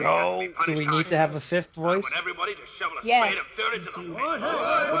 Ricky Ho. Do we need to have a fifth voice? I want everybody to shovel a Yes. spade of dirt into the pit.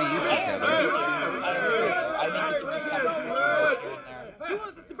 What do you think, Heather? He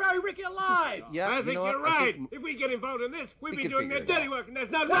wants us to bury Ricky alive. Yeah, I you think know you're what? I right. think If we get involved in this, we'd we be can doing figure their it dirty out. work, and there's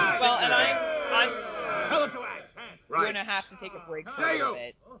no time. Well, and I'm Tell them to act. going to have to take a break for There a you little go.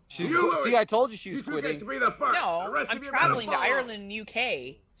 bit. See, I told you she was You two get quitting. to be the first. No, the rest I'm of you traveling to gotta follow. Ireland and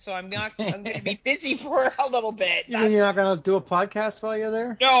UK, so I'm going to be busy for a little bit. You mean you're not gonna do a podcast while you're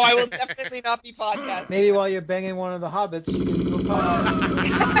there? No, I will definitely not be podcasting. Maybe while you're banging one of the hobbits, you can do a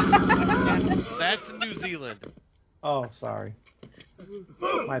podcast. That's in New Zealand. Oh, sorry.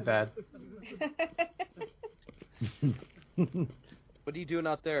 My bad. What are you doing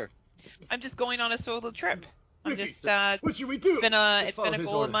out there? I'm just going on a solo trip. I'm Ricky, just what should we do? it's been a Follow his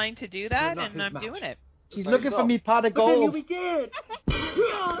goal of orders. mine to do that, Not and his I'm match. doing it. He's looking for me pot of But then you'll gold. be dead.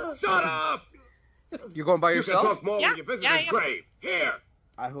 Shut up! You're going by You can yourself? talk more Yeah, when you visit yeah, his yeah. grave. Here.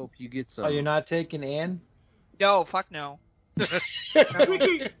 I hope you get some. Oh, you're not taking Ann? No, fuck no. Ricky,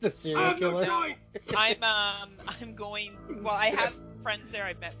 The I serial have no killer? choice. I'm going. Well, I have friends there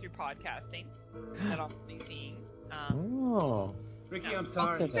I've met through podcasting that I'll be seeing. Oh. Ricky, No. I'm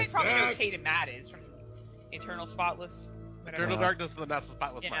sorry. You guys probably know who Kate and Matt is from Eternal Spotless. Whatever. Eternal Darkness of the Not So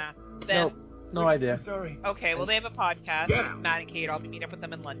Spotless Yeah. Mind. Then, Nope. No idea. I'm sorry. okay, well they have a podcast. Yeah. Matt and Kate. I'll be meeting up with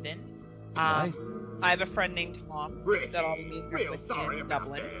them in London. Nice. I have a friend named Tom Ricky, that I'll be meeting real up with sorry in about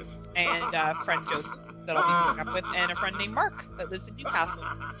Dublin, this. and a friend Joseph that I'll be meeting up with, and a friend named Mark that lives in Newcastle.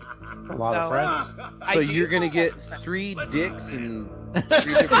 A lot of So- friends. I So do you're gonna have get friends. 3 dicks and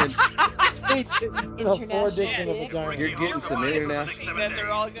 3 different. No, 4 dicks in a vagina. You're getting some international. Then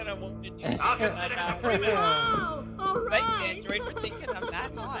they're all gonna want to do that. Oh, all But right. Android for thinking I'm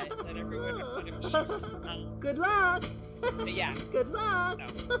that hot that everyone would want to be. Good luck. But yeah. Good luck. No.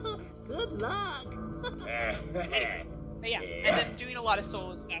 Good luck. But yeah, and then doing a lot of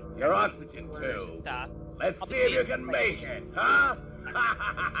solo stuff. Your oxygen, tours and too. stuff. Let's I'll see be if you seeing can friends. make it, huh?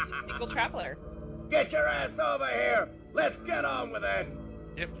 Single traveler. Get your ass over here. Let's get on with it.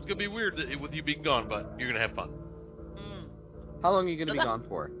 Yep, it's gonna be weird with you being gone, but you're gonna have fun. How long are you gonna Good be luck. gone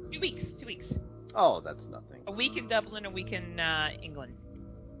for? 2 weeks. 2 weeks. Oh, that's nothing. A week in Dublin, a week in England.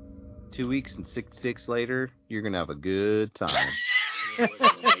 2 weeks and 6 dicks later, you're gonna have a good time.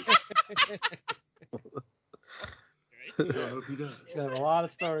 I hope he does. She's got a lot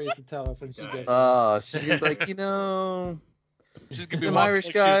of stories to tell us when she gets She's gonna be like, She's gonna be them walking Irish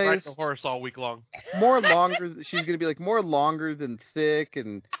like she was riding guys, a horse all week long. more longer. She's gonna be like more longer than thick,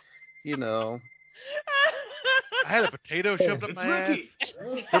 and I had a potato shoved up my ass.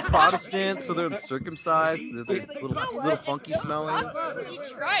 Ricky. they're Protestant, so they're circumcised. They're little funky smelling. You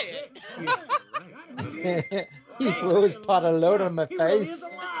try it. He blew his pot of load on my He really face. is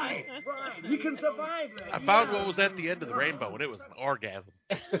alive. Right. He can survive that. I found what was at the end of the rainbow, and it was an orgasm.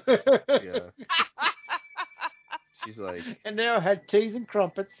 Yeah. She's like, And they all had teas and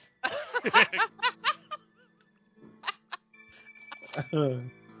crumpets. I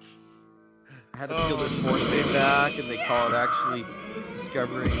had to peel this forte back, and they call it actually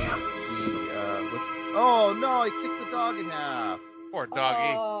discovering the what's. Oh no! I kicked the dog in half. Poor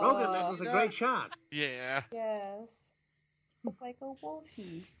doggy. Oh, That was a great shot. Yeah. yes. It's like a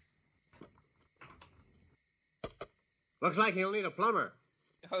wolfie. Looks like he'll need a plumber.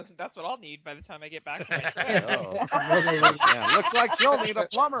 Oh, that's what I'll need by the time I get back. Yeah, looks like you'll need a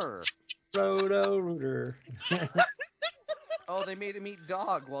plumber. Roto-Rooter. Oh, they made him eat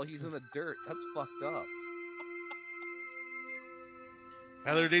dog while he's in the dirt. That's fucked up.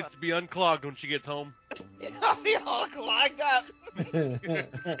 Heather needs to be unclogged when she gets home. I'll be all clogged up.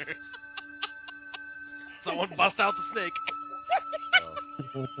 Someone bust out the snake.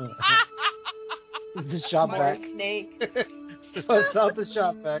 The shop More vac. snake. Bust out the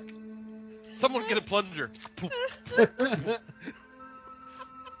shop vac. Someone get a plunger.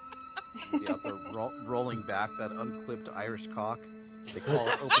 Be out there rolling back that unclipped Irish cock. They call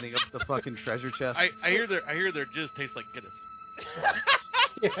it opening up the fucking treasure chest. I hear their jizz tastes like Guinness.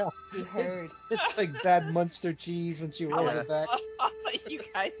 Yeah. You heard. It's like bad Munster cheese when she rolls it back. You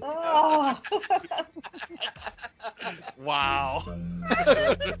guys. Oh. Wow.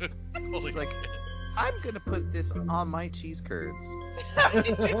 It's like, I'm gonna put this on my cheese curds.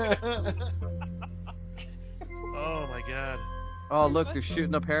 Oh my god. Oh, look, they're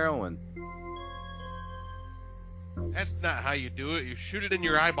shooting up heroin. That's not how you do it. You shoot it in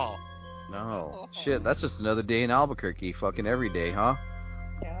your eyeball. No. Shit, that's just another day in Albuquerque. Fucking every day, huh?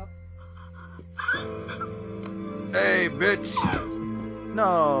 Yeah. Hey, bitch.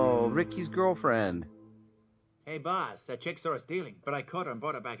 No, Ricky's girlfriend. Hey, boss, that chick saw us dealing, but I caught her and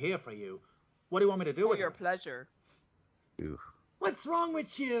brought her back here for you. What do you want me to do For with your her? pleasure. Ooh. What's wrong with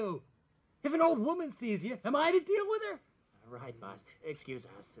you? If an old woman sees you, am I to deal with her? Right, boss. Excuse us.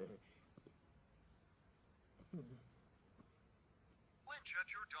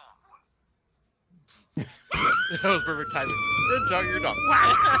 That was perfect timing. Rinse out your dog.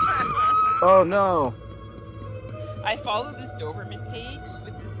 Oh, no. I follow this Doberman page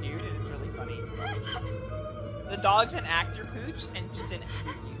with this dude, and it's really funny. The dog's an actor pooch, and he's an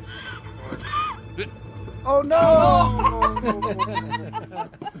Oh, no!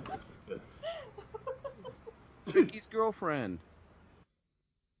 Ricky's girlfriend.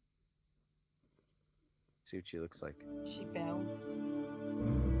 See what she looks like. She bounced.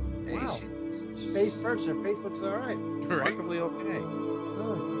 Hey, Wow. Face first, her face looks alright. remarkably okay.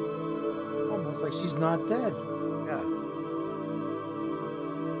 Oh. Almost like she's not dead. Yeah.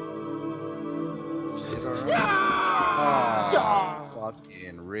 She did alright. Oh,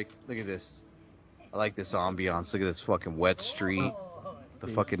 fucking Rick. Look at this. I like this ambiance. Look at this fucking wet street. The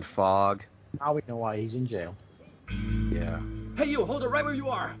fucking fog. Now we know why he's in jail. Yeah. Hey, you, hold it right where you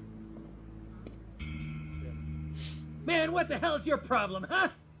are. Man, what the hell's your problem, huh?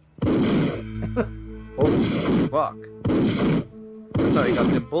 Oh, fuck. That's how he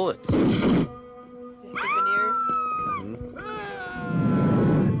got them bullets. The souvenirs.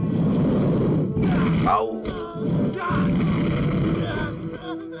 Ow.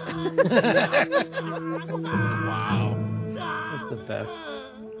 Wow. That's the best.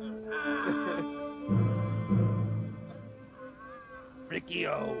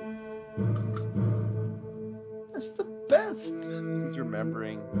 Ricky-O. That's the best. He's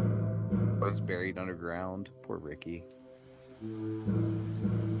remembering. Oh, he's buried underground. Poor Ricky.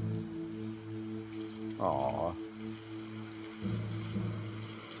 Aw.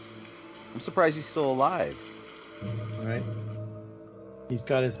 I'm surprised he's still alive. Right? He's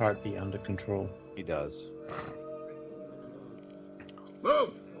got his heartbeat under control. He does. Move!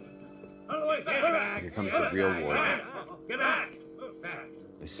 Here comes the real war. Get back!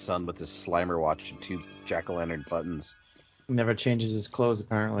 His son with his Slimer watch and 2 jack-o'-lantern buttons. He never changes his clothes,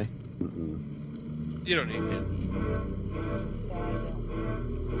 apparently. Mm-mm. You don't need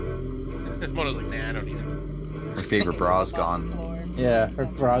it. Mono's like, nah, I don't need it. My favorite bra's gone. Yeah, her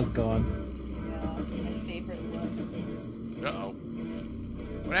bra's gone. Yeah, my favorite one. Uh-oh.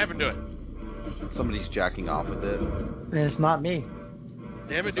 What happened to it? Somebody's jacking off with it. And it's not me.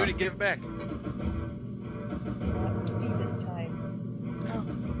 Damn it, dude, give it back. Not me this time.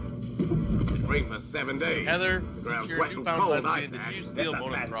 Been rain for 7 days. Heather, The ground's your wet and newfound cold, lesbian, I did you bet. steal It's the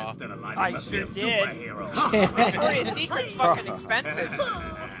Mona's best bra? still alive. I He must be sure a did. superhero. Victoria's Secret's fucking expensive.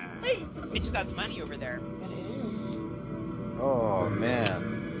 Bitch got money over there. Oh,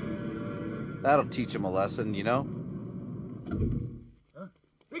 man. That'll teach him a lesson, you know?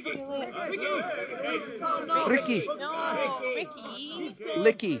 Ricky! Oh, no. Ricky! No, Ricky.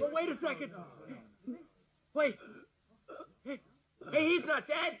 Licky! Well, wait a second. Wait. Hey, he's not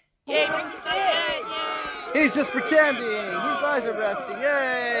dead. Yay, Ricky's dead. Yay. He's just pretending! His eyes are resting!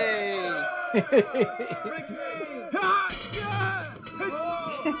 Yay!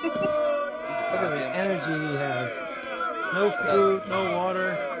 Look at the energy he has. No food, no water.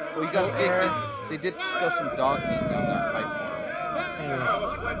 Well, you gotta think, they did stuff some dog meat down that pipe for him. Anyway,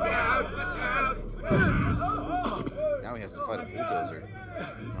 Now he fight a bulldozer. I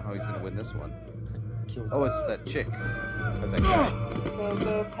don't know how he's gonna win this one. Oh, it's that chick. Or that guy.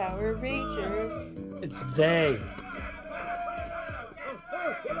 Go Power Rangers. It's they.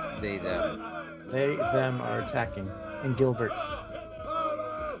 It's they, them. They, them are attacking. And Gilbert.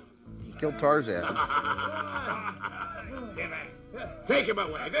 He killed Tarzan. Take him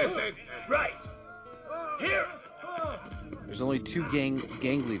away. This ain't right. Here. There's only 2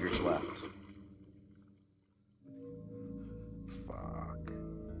 gang leaders left. Fuck.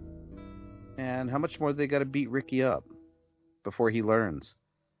 And how much more do they got to beat Ricky up before he learns?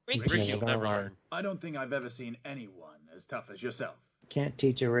 Ricky will never learn. I don't think I've ever seen anyone as tough as yourself. Can't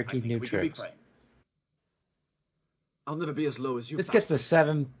teach a Ricky new We could be tricks. friends. I'll never be as low as you. This gets the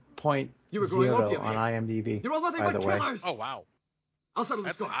 7.0 You were growing up, on you IMDb. You're all nothing by but the way. killers. Oh, wow. I'll settle this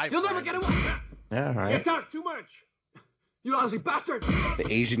That's score. a high You'll never five. get away. Yeah, all You right. talk too much. You lousy bastard. The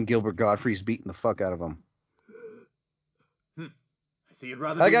Asian Gilbert Godfrey's beating the fuck out of him. I see you'd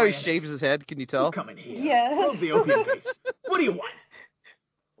rather That be guy my who enemy. shaves his head, can you tell? Come in here. Yes. Close the opium case. What do you want?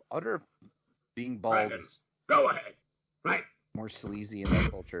 I wonder if being bald Brandon, is go ahead. Right. more sleazy in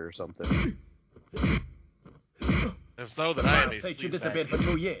that culture or something. If so, then I am I'll a say you sleazebag. disappeared for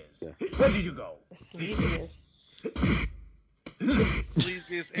 2 years. Yeah. Where did you go? Sleaziest.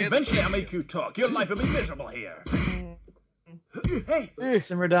 Sleaziest and Eventually I'll sleaziest. make you talk. Your life will be miserable here. Hey,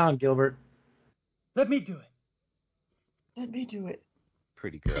 Simmer down, Gilbert. let me do it. Let me do it.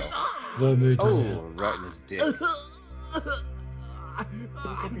 Pretty girl. Let me do Oh, right in his dick.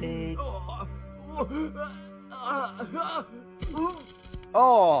 Razor blade.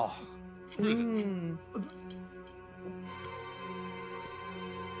 Oh! Mm.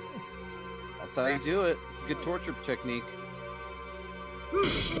 That's how you do it. It's a good torture technique.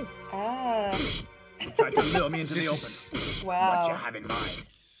 Ah. You tried to lure me into the open. What you Wow. have in mind?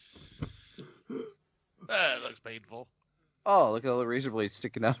 That looks painful. Oh, look at all the razor blades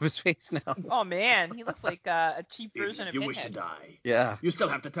sticking out of his face now. Oh man, he looks like a cheap If version of you wish to Pinhead. die, Yeah, you still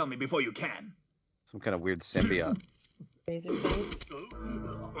have to tell me before you can. some kind of weird symbiote. Razor blade.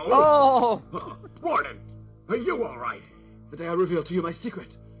 Oh! Warden, are you all right? The day I reveal to you my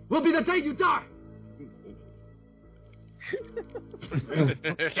secret will be the day you die.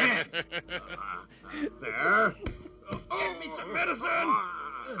 There. Give me some medicine.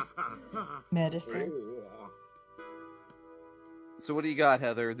 Medicine. So what do you got,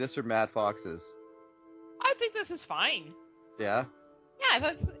 Heather? This or Mad Fox's? I think this is fine. Yeah?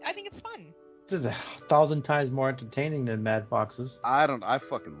 Yeah, I think it's fun. This is 1,000 times more entertaining than Mad Fox's. I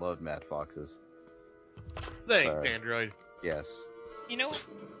fucking love Mad Fox's. Thanks, Sorry. Android. Yes. You know,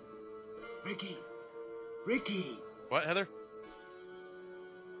 Ricky. What, Heather?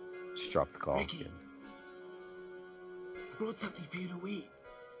 Just drop the call. Ricky. Kid. I brought something for you to eat.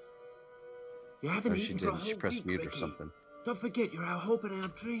 You haven't Or she eaten for a didn't. whole She pressed week, mute or Ricky. something. Don't forget, you're our hope and our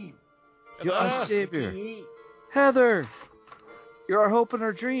dream. You're Ah. our savior. Ricky. Heather! You're our hope and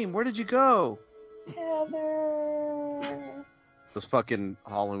our dream. Where did you go? Heather. Those fucking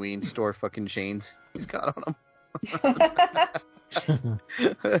Halloween store fucking chains he's got on him.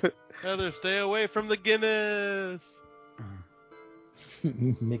 Heather, stay away from the Guinness.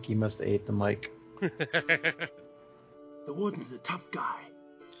 Mickey must have ate the mic. The warden's a tough guy.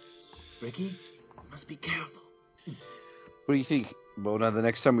 Ricky, you must be careful. What do you think, Mona? The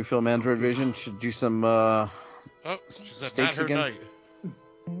next time we film Android Vision, should do some Oh, is that not steaks her again? night?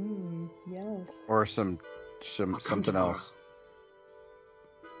 Yes. Or something tomorrow. else.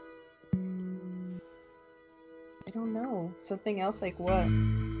 I don't know. Something else like what? I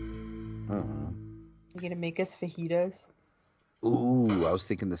don't know. You gonna make us fajitas? Ooh, I was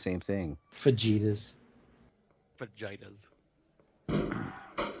thinking the same thing. Fajitas. Vaginas.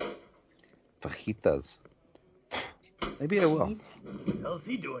 Fajitas. Maybe I will. What the hell's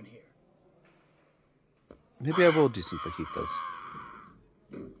he doing here? Maybe I will do some fajitas.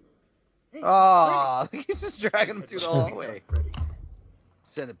 Oh, he's just dragging him through the hallway.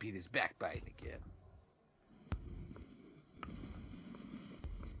 Centipede is backbiting again.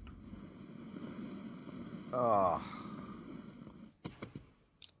 Oh.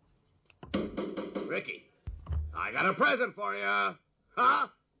 Ricky, I got a present for you. Huh?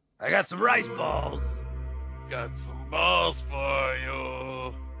 I got some rice balls. Got some balls for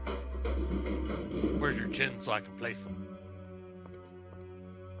you. Where's your chin so I can place them?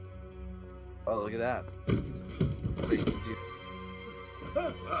 Oh, look at that. That's what he used to do.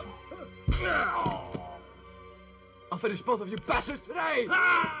 I'll finish both of you bastards today.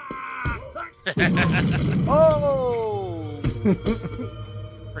 Oh!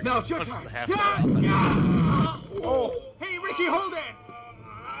 Now it's your Punch turn. the half Yeah, down. yeah. Oh. Hey, Ricky, hold it.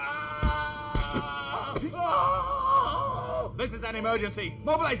 This is an emergency.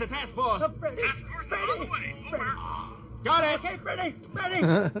 Mobilize the task force. Freddy! Freddy! Got it. Okay, Freddy! Freddy!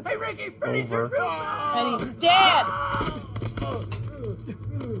 Hey, Ricky! Freddy's Over. real And he's dead!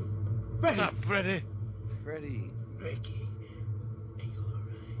 Freddy! Not Freddy. Freddy. Ricky.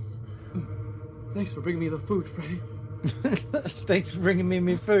 Thanks for bringing me the food, Freddy. Thanks for bringing me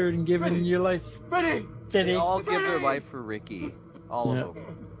my food and giving your life. Freddy! They all give their life for Ricky. All Yeah. of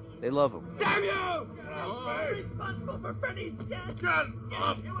them. They love him. Damn you! I'm responsible for Freddy's death! Get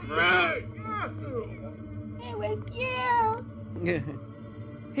up, Freddy! It was you!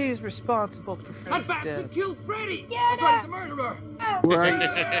 He's responsible for That Freddy's bastard death. killed Freddy! Get Freddy's up! a murderer! Where are you?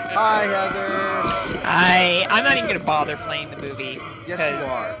 Hi, Heather. I'm not even gonna bother playing the movie. Yes, you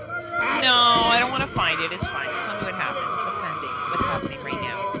are. No, I don't want to find it. It's fine. Just tell me what happens. What's ending? What's happening right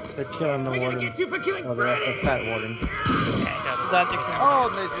now? They're killing the We're gonna warden. get you for killing Oh, they're Freddy! the fat warden. Okay, glad they're killing Oh,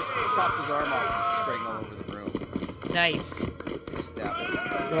 and they just chopped his arm off and spraying all over the room. Nice. Stab it.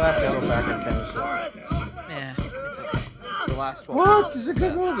 You'll have to go back and finish it. Yeah, it's okay. The last 12 What? This is a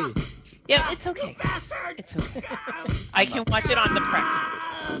good movie. Yeah, it's okay. It's okay. I can watch it on the press.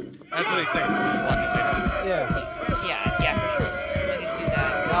 That's what he thinks. Yeah. Yeah, for sure. I'm gonna do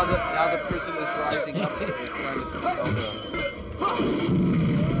that. Now the prison is rising up. They're trying to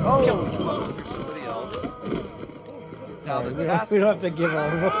somebody else. Now the task we don't have to give all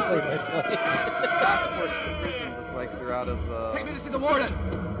the play by play. task force in the prison look like they're out of Take me to see the warden!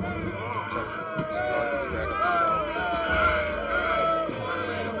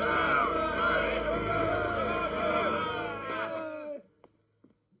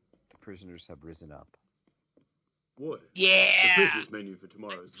 The prisoners have risen up. Warden. Yeah. The business menu for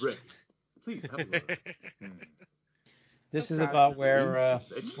tomorrow is ready. Please have a look. This is about where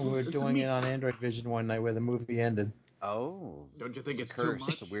we were doing it on Android Vision one night where the movie ended. Oh. Don't you think it's curse? too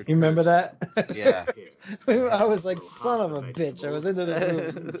much? It's a weird You remember curse. that? Yeah. I was like, son of a bitch. I was into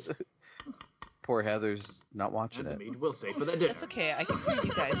the movie. Poor Heather's not watching it. Meat we'll save for the dinner. That's okay. I can feed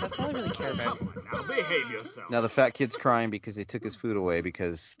you guys. That's all I really care about. Now behave yourself. Now the fat kid's crying because they took his food away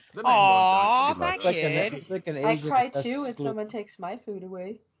because The man Aww, won't die. too much. that kid. It's like an I Asian cry that's too when split. someone takes my food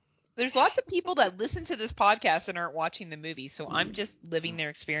away. There's lots of people that listen to this podcast and aren't watching the movie, so I'm just living their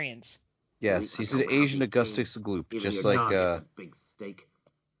experience. yes, he's an Asian Augustus Gloop, Even just your like dog is a big steak.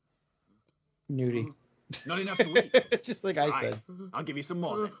 Nudie. Not enough to eat. Just like I Right. said. I'll give you some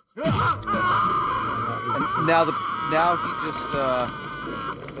more then. and now he just the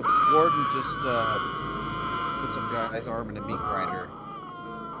warden just put some guy's arm in a meat grinder.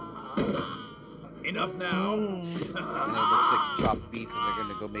 Enough now. And it looks like chopped beef, and they're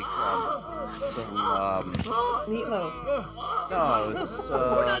gonna go make some Meatloaf. no,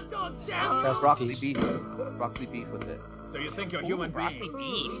 it's broccoli beef with it. So you think you're a human broccoli being?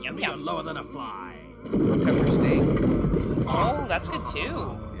 beef. Yum, You're yum. lower than a fly. Pepper steak. Oh, that's good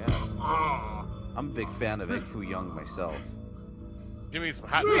too. Yeah. I'm a big fan of Egg Foo Young myself. Give me some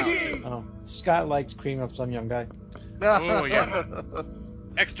hot sauce. Oh, Scott likes cream of some young guy. Oh, yeah.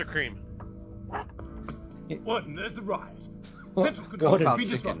 Extra cream. Warden, there's the riot. Oh, Central control Gordon, can be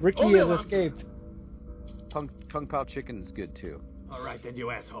chicken. disrupted. Ricky Only has alarm- escaped. Kung Pao chicken is good too. All right, then, you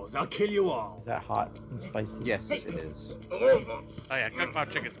assholes. I'll kill you all. Is that hot and spicy? Yes, it is. Oh yeah, Kung Pao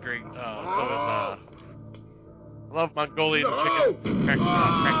chicken's great. So is I love Mongolian chicken.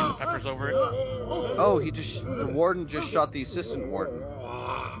 Cracking peppers over it. Oh, the warden just shot the assistant warden.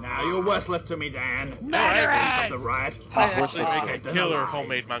 Now you're worthless to me, Dan. Murderers! The riot. I actually make a killer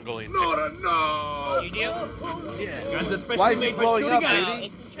homemade Mongolian chicken. No! You do? Yeah. Guns especially Why is made it by blowing up, shooting Wow, Rudy?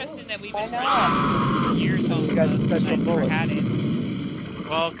 it's interesting that we've Why been not? for years on You guys the special I've never bullets. had it.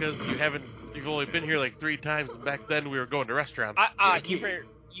 Well, because you've only been here like 3 times, and back then we were going to restaurants.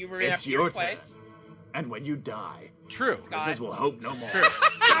 You were in It's a your first place. turn. And when you die, True. business will hope no more. True.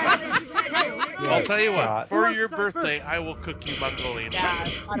 I'll tell you what. Scott. For your birthday, I will cook you Mongolian Yeah,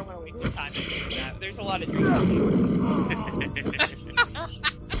 chicken. I don't want to waste your time doing that. There's a lot of drinking.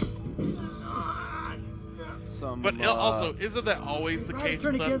 Some. But also, isn't that always the case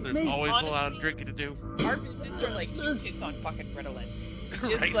with us? against There's me. always a lot of Honestly. drinking to do. Our business are like 2 kids on fucking Ritalin. Just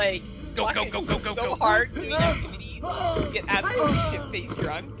Right. like Go, go, fucking go, go, go, so go. hard doing activities, get absolutely shit-faced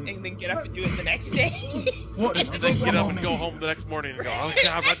drunk, and then get up and do it the next day. What? And then get up and go home the next morning and go, oh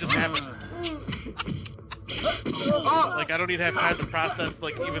god, what just happened? Like, I don't even have time to process,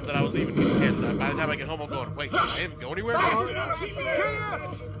 like, even that I was even a kid. By the time I get home, I'm going, wait, I didn't go anywhere?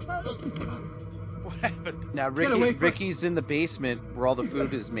 What happened? Now Ricky's in the basement where all the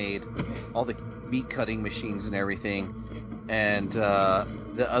food is made, all the meat cutting machines and everything, and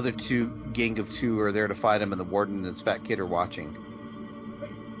the other gang of two are there to fight him, and the warden and this fat kid are watching.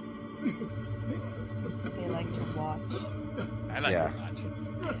 They like to watch. I like Yeah. to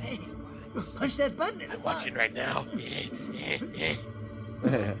watch. Hey, punch that button. I'm watching right now.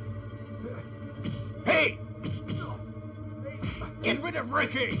 Hey! Get rid of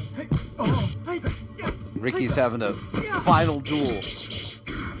Ricky! Ricky's having a final duel.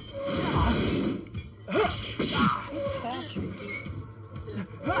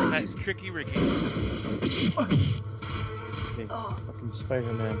 Nice, tricky Ricky. Okay, fucking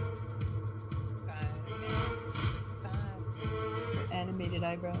Spider-Man. Animated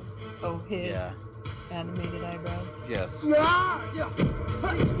eyebrows. Oh, his Yeah. animated eyebrows. Yes. He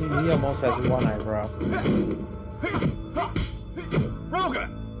almost has one eyebrow.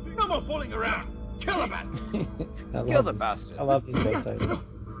 Rogan! No more fooling around! Kill him! Kill the bastard. I love these subtitles.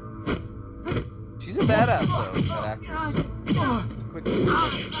 She's a badass, though, that actress. Quick.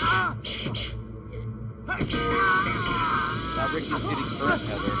 Now Ricky's getting burnt,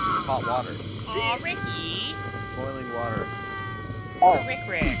 Heather. Hot water. Aw, Ricky. Boiling water. Oh, Rick.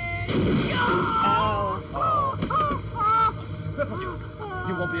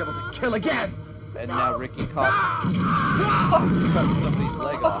 You won't be able to kill again. And now Ricky cut somebody's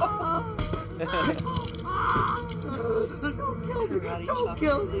leg off.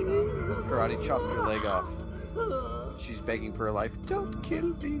 Karate chopped your leg off. She's begging for her life. Don't kill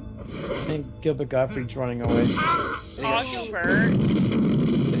me. And Gilbert Gottfried's running away. Aw, Gilbert.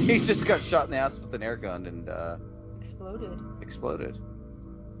 He just got shot in the ass with an air gun and exploded.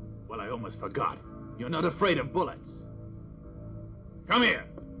 Well, I almost forgot. You're not afraid of bullets. Come here.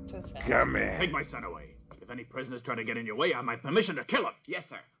 Come here. Take my son away. If any prisoners try to get in your way, I have my permission to kill them. Yes,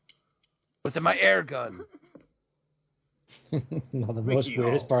 sir. With my air gun. No, the most Ricky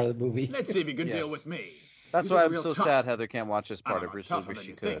weirdest Hall. part of the movie. Let's see if you can Yes. deal with me. That's You why look I'm real so tough. sad Heather can't watch this part. I I'm really tougher wish than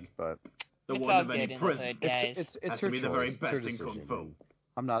she you could, think. but The It's warden all of any good in the prison. hood, guys. it's has her to be the choice. very It's best her in Kung decision. Fu.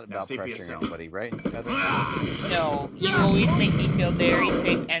 I'm not Now about see for pressuring yourself. anybody, right, Heather? No, you always make me feel very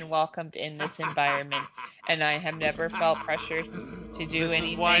safe and welcomed in this environment, and I have never felt pressured to do This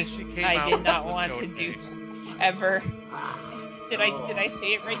is why she anything came I out did with not the want to code do name. ever. Did I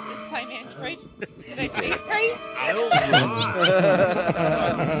say it right this time, Android? Did I say it right?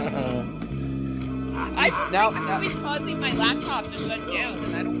 I'm always causing my laptop to shut down,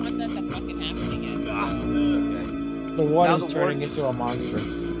 and I don't want that to fucking happen again. The Now water's the turning warden- into a monster.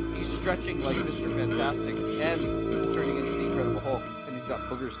 He's stretching like Mr. Fantastic and turning into the Incredible Hulk, and he's got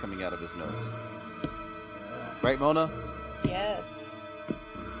boogers coming out of his nose. Right, Mona? Yes.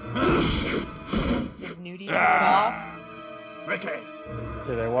 His nudie turned off. Ricky,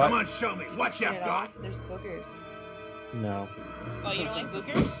 Did I what? come on, show me what Turn you've it off. got. There's boogers. No. Oh, you don't like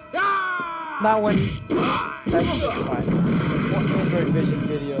boogers? Not when... That's just fine. One Android Vision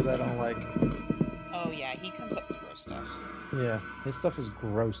videos I don't like. Oh, yeah, he comes up with gross stuff. Yeah, his stuff is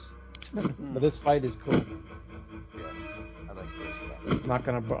gross. But this fight is cool. Yeah, I like gross stuff. I'm not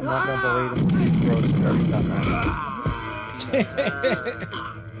gonna believe him when he's gross every time.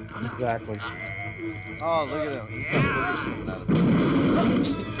 Exactly. Oh, look at him. He's got boogers coming out of his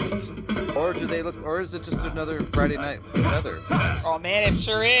nose. Or do they look? Or is it just another Friday night with Heather? Oh, man, it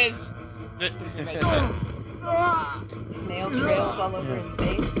sure is. Nail trails all over his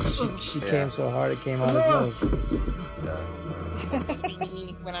face. She came so hard it came out his nose.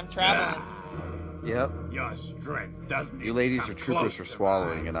 When I'm traveling. Yep. Your strength doesn't You ladies are troopers for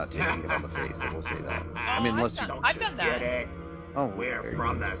swallowing and not taking it on the face. I will say that. I mean, unless you. I've done that. Get it? Oh, We're very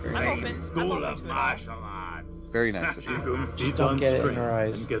from good, the very I'm nice. open. same I'm school open of to it all. martial arts. Very nice of you. Just don't get it in her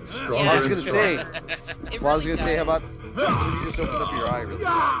eyes. And get Yeah. stronger Well, I was and gonna say. It Well, I was really gonna say, how does. about you just open up your eye really quick?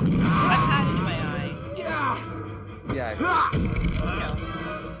 I've had it in my eye. Yeah.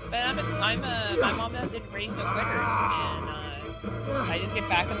 But my mom didn't raise no quitters, and I just get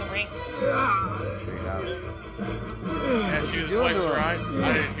back in the ring. There you have it. And she just wiped her eyes. I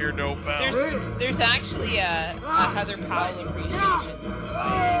didn't hear no bell. There's actually a Heather Powell appreciation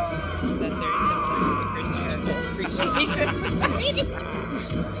society that there's some appreciation.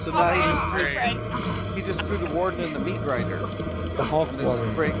 So now he just threw the warden in the meat grinder. The Hulk And warden.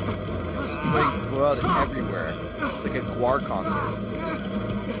 they spray blood everywhere. It's like a Guar concert.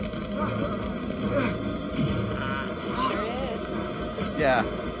 Sure is. Yeah.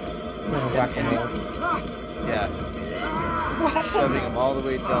 Guacamole. Yeah. Shoving him all the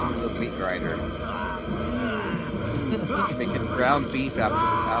way down to the meat grinder. He's making ground beef out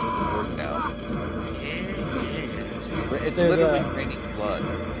of the work now. It's There's literally raining blood.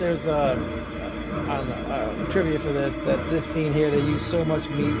 There's trivia for this, that this scene here, they used so much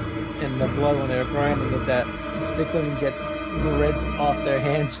meat in the blood when they were grinding it that they couldn't get the reds off their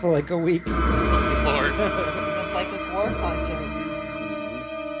hands for like a week. Lord. It's like a war concert.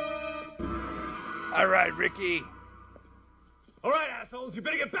 All right, Ricky. All right, assholes, you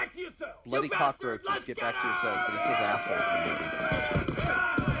better get back to your cells. Bloody You cockroaches, bastard, get back to yourselves, but it says assholes in the movie.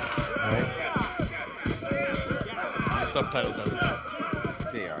 The subtitles are the best.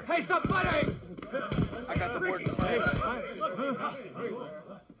 They are. Hey, stop fighting! I got the warden's head.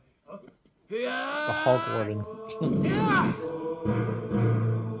 The Hulk Warden.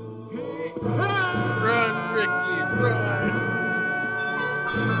 Run, Ricky, run!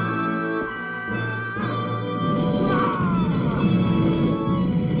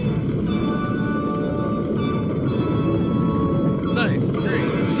 Nice, great.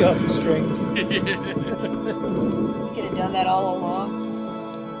 He's got the strings. You could have done that all along.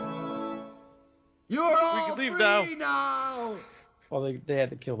 You're all We can leave free now. now. Well, they had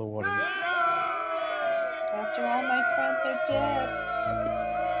to kill the Warden. After all my friends are dead.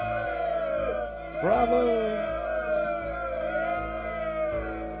 Bravo!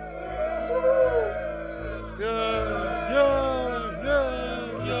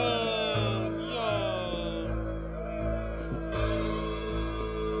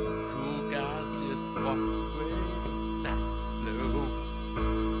 Cool guys just walk away. That's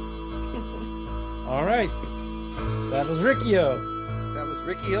slow. All right. That was Riccio. That was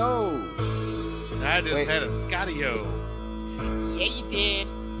Ricky O. I just Wait. had a Scotty-O. Yeah, you did.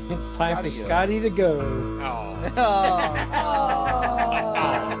 It's time for Scotty-O. Scotty to go. Oh.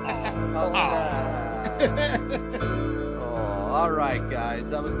 Oh, all right, guys.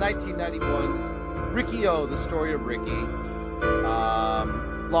 That was 1991's Ricky O, The Story of Ricky.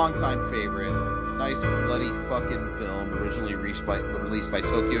 Longtime favorite. Nice bloody fucking film, originally released by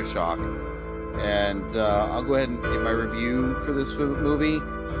Tokyo Shock. And I'll go ahead and give my review for this movie.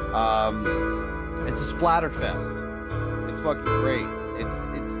 It's a splatterfest. It's fucking great.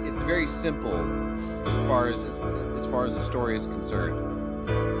 It's very simple as far as the story is concerned.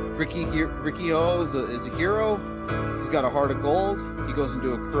 Ricky O is a hero. He's got a heart of gold. He goes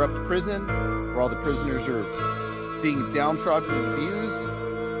into a corrupt prison where all the prisoners are being downtrodden and abused.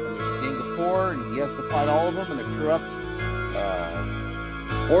 And there's a gang of 4, and he has to fight all of them in a corrupt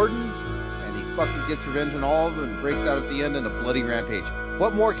warden. And he fucking gets revenge on all of them and breaks out at the end in a bloody rampage.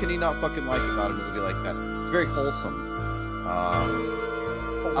 What more can he not fucking like about a movie like that? It's very wholesome.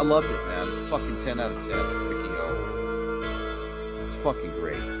 I loved it, man. Fucking 10 out of 10. Ricky O. It's fucking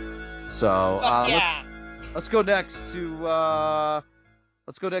great. So Yeah. let's go next to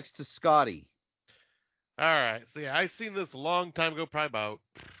Scotty. All right. So, yeah, I seen this a long time ago, probably about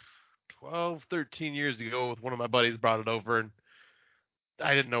 12, 13 years ago with one of my buddies brought it over, and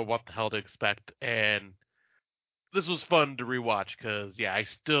I didn't know what the hell to expect. And this was fun to rewatch because, yeah, I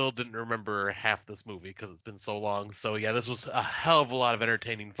still didn't remember half this movie because it's been so long. So, yeah, this was a hell of a lot of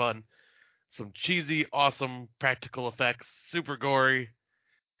entertaining fun. Some cheesy, awesome practical effects, super gory,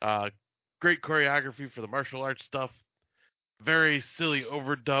 great choreography for the martial arts stuff, very silly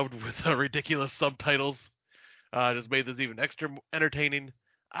overdubbed with ridiculous subtitles. Just made this even extra entertaining.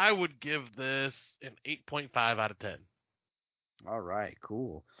 I would give this an 8.5 out of 10. All right,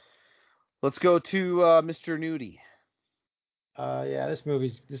 cool. Let's go to Mr. Nudie. Yeah, this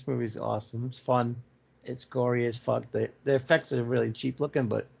movie's awesome. It's fun. It's gory as fuck. The effects are really cheap looking,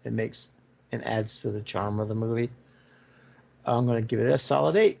 but it makes and adds to the charm of the movie. I'm gonna give it a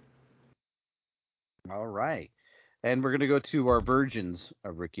solid 8. All right. And we're going to go to our virgins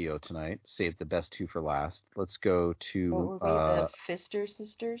of Riccio tonight. Save the best 2 for last. Let's go to What were we, the Fister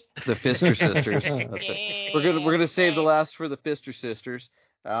sisters? the Fister sisters. That's it. We're gonna save the last for the Fister sisters.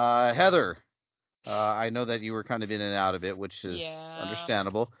 Heather, I know that you were kind of in and out of it, which is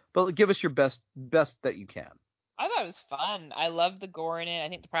understandable. But give us your best that you can. I thought it was fun. I loved the gore in it. I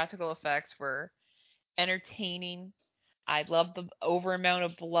think the practical effects were entertaining. I loved the over amount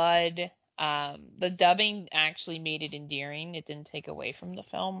of blood. The dubbing actually made it endearing. It didn't take away from the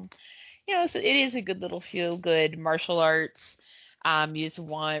film. You know, so it is a good little feel-good martial arts. You just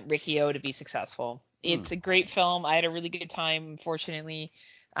want Riccio to be successful. It's a great film. I had a really good time. Unfortunately,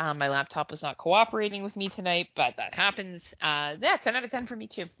 my laptop was not cooperating with me tonight, but that happens. 10 out of 10 for me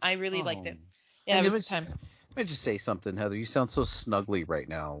too. I really liked it. Yeah, it was a good time. Let me just say something, Heather. You sound so snuggly right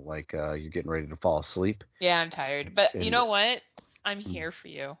now, like you're getting ready to fall asleep. Yeah, I'm tired. But you know what? I'm here for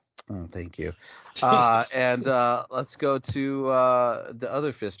you. Oh, thank you. And let's go to the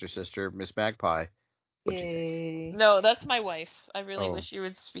other Fister sister, Miss Magpie. Yay. No, that's my wife. I really wish you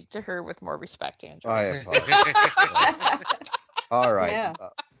would speak to her with more respect, Andrew. I apologize. All right. Yeah.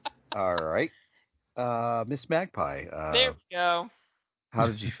 All right. Miss Magpie. There we go. How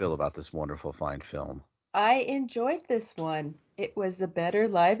did you feel about this wonderful, fine film? I enjoyed this one. It was a better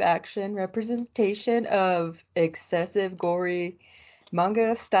live action representation of excessive gory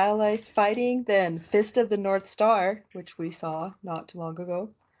manga stylized fighting than Fist of the North Star, which we saw not too long ago.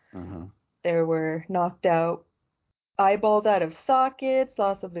 Mm-hmm. There were knocked out eyeballs out of sockets,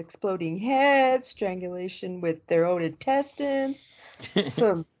 loss of exploding heads, strangulation with their own intestines,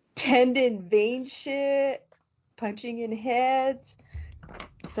 some tendon vein shit, punching in heads.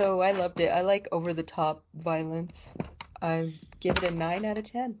 So I loved it. I like over-the-top violence. I give it a 9 out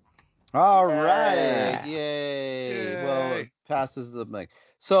of 10. All right. Yay. Well, it passes the mic.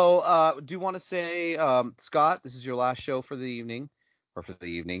 So, do you want to say, Scott, this is your last show for the evening? Or for the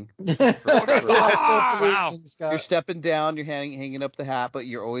evening. Wow. You're stepping down. You're hanging up the hat, but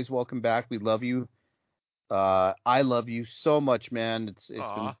you're always welcome back. We love you. I love you so much, man. It's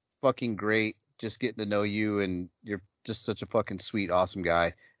been fucking great just getting to know you, and you're just such a fucking sweet, awesome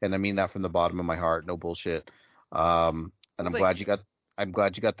guy. And I mean that from the bottom of my heart. No bullshit. And I'm glad you got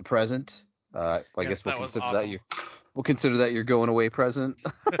the present. I guess we'll consider that we'll consider that your going away present.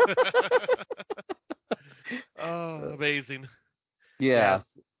 Oh, amazing. Yeah.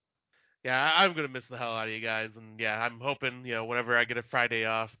 Yeah, I'm going to miss the hell out of you guys. And yeah, I'm hoping, whenever I get a Friday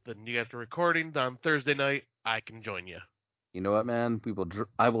off, then you guys are recording on Thursday night, I can join you. You know what, man?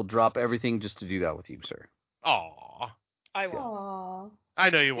 I will drop everything just to do that with you, sir. Aw. I will.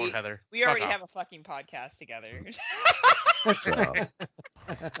 I know you won't, Heather. We already have a fucking podcast together.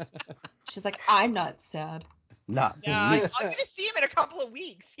 She's like, I'm not sad. Not me. I'm going to see him in a couple of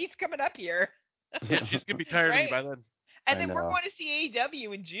weeks. He's coming up here. Yeah, she's going to be tired of me by then. And then we're going to see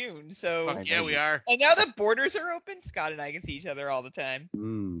AEW in June, so... Fuck yeah, we are. And now the borders are open, Scott and I can see each other all the time.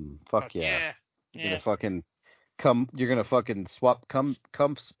 Fuck yeah. You're gonna fucking swap cum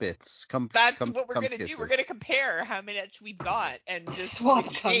spits. That's what we're gonna do. We're gonna compare how much we've got and just swap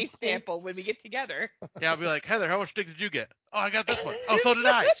a sample when we get together. Yeah, I'll be like, Heather, how much dick did you get? Oh, I got this one. Oh, so did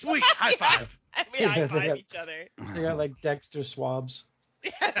I. Sweet. High five. And we high five each other. They got like Dexter swabs.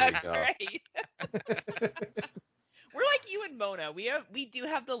 Yeah, that's right. We're like you and Mona. We do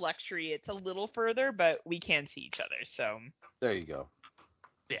have the luxury. It's a little further, but we can see each other. So there you go.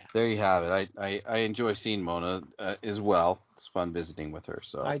 Yeah. There you have it. I enjoy seeing Mona as well. It's fun visiting with her.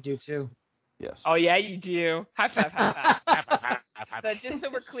 So I do too. Yes. Oh yeah, you do. High five, high five. But just so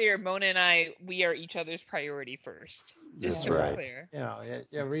we're clear, Mona and we are each other's priority first. Just so we're clear.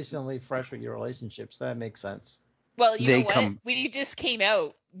 Yeah. Recently fresh with your relationships. That makes sense. Well, you know what? We just came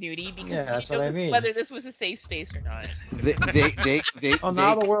out, Nudie, because that's what I mean. Whether this was a safe space or not. Well,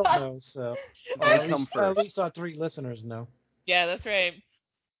 now the world knows. So at least our 3 listeners know. Yeah, that's right.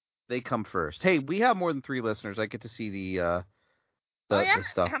 They come first. Hey, we have more than 3 listeners. I get to see the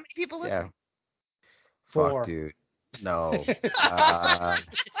stuff. How many people listen? Yeah. 4. Fuck, dude. No.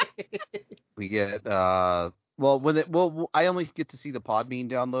 We get I only get to see the Podbean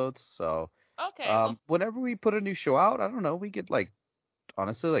downloads, so. Okay. Whenever we put a new show out, I don't know, we get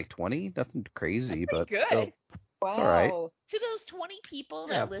honestly 20. Nothing crazy, but good. Still, wow. It's all right. To those 20 people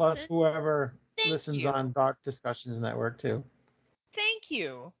that listen. Plus whoever listens you. on Dark Discussions Network too. Thank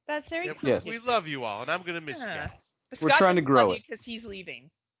you. That's very kind. Yes. We love you all, and I'm gonna miss you guys. We're trying to grow it because he's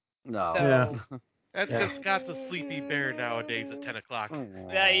leaving. No. So. Yeah. That's because Scott's a sleepy bear nowadays at 10 o'clock.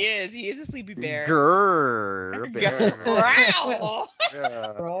 Yeah, he is. He is a sleepy bear. Grrr, bear. Growl.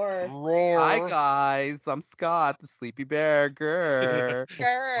 Roar. Hi, guys. I'm Scott, the sleepy bear. Grrr.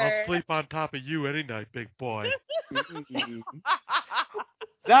 I'll sleep on top of you any night, big boy.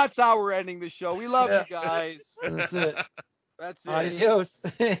 That's how we're ending the show. We love you guys. That's it. That's it. Adios.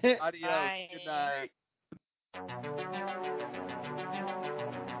 Adios. Bye. Good night.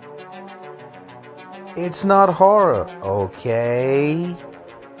 It's not horror, okay?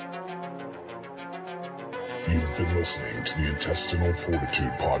 You've been listening to the Intestinal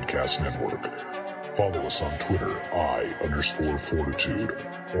Fortitude Podcast Network. Follow us on Twitter, _Fortitude,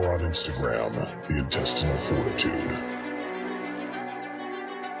 or on Instagram, The Intestinal Fortitude.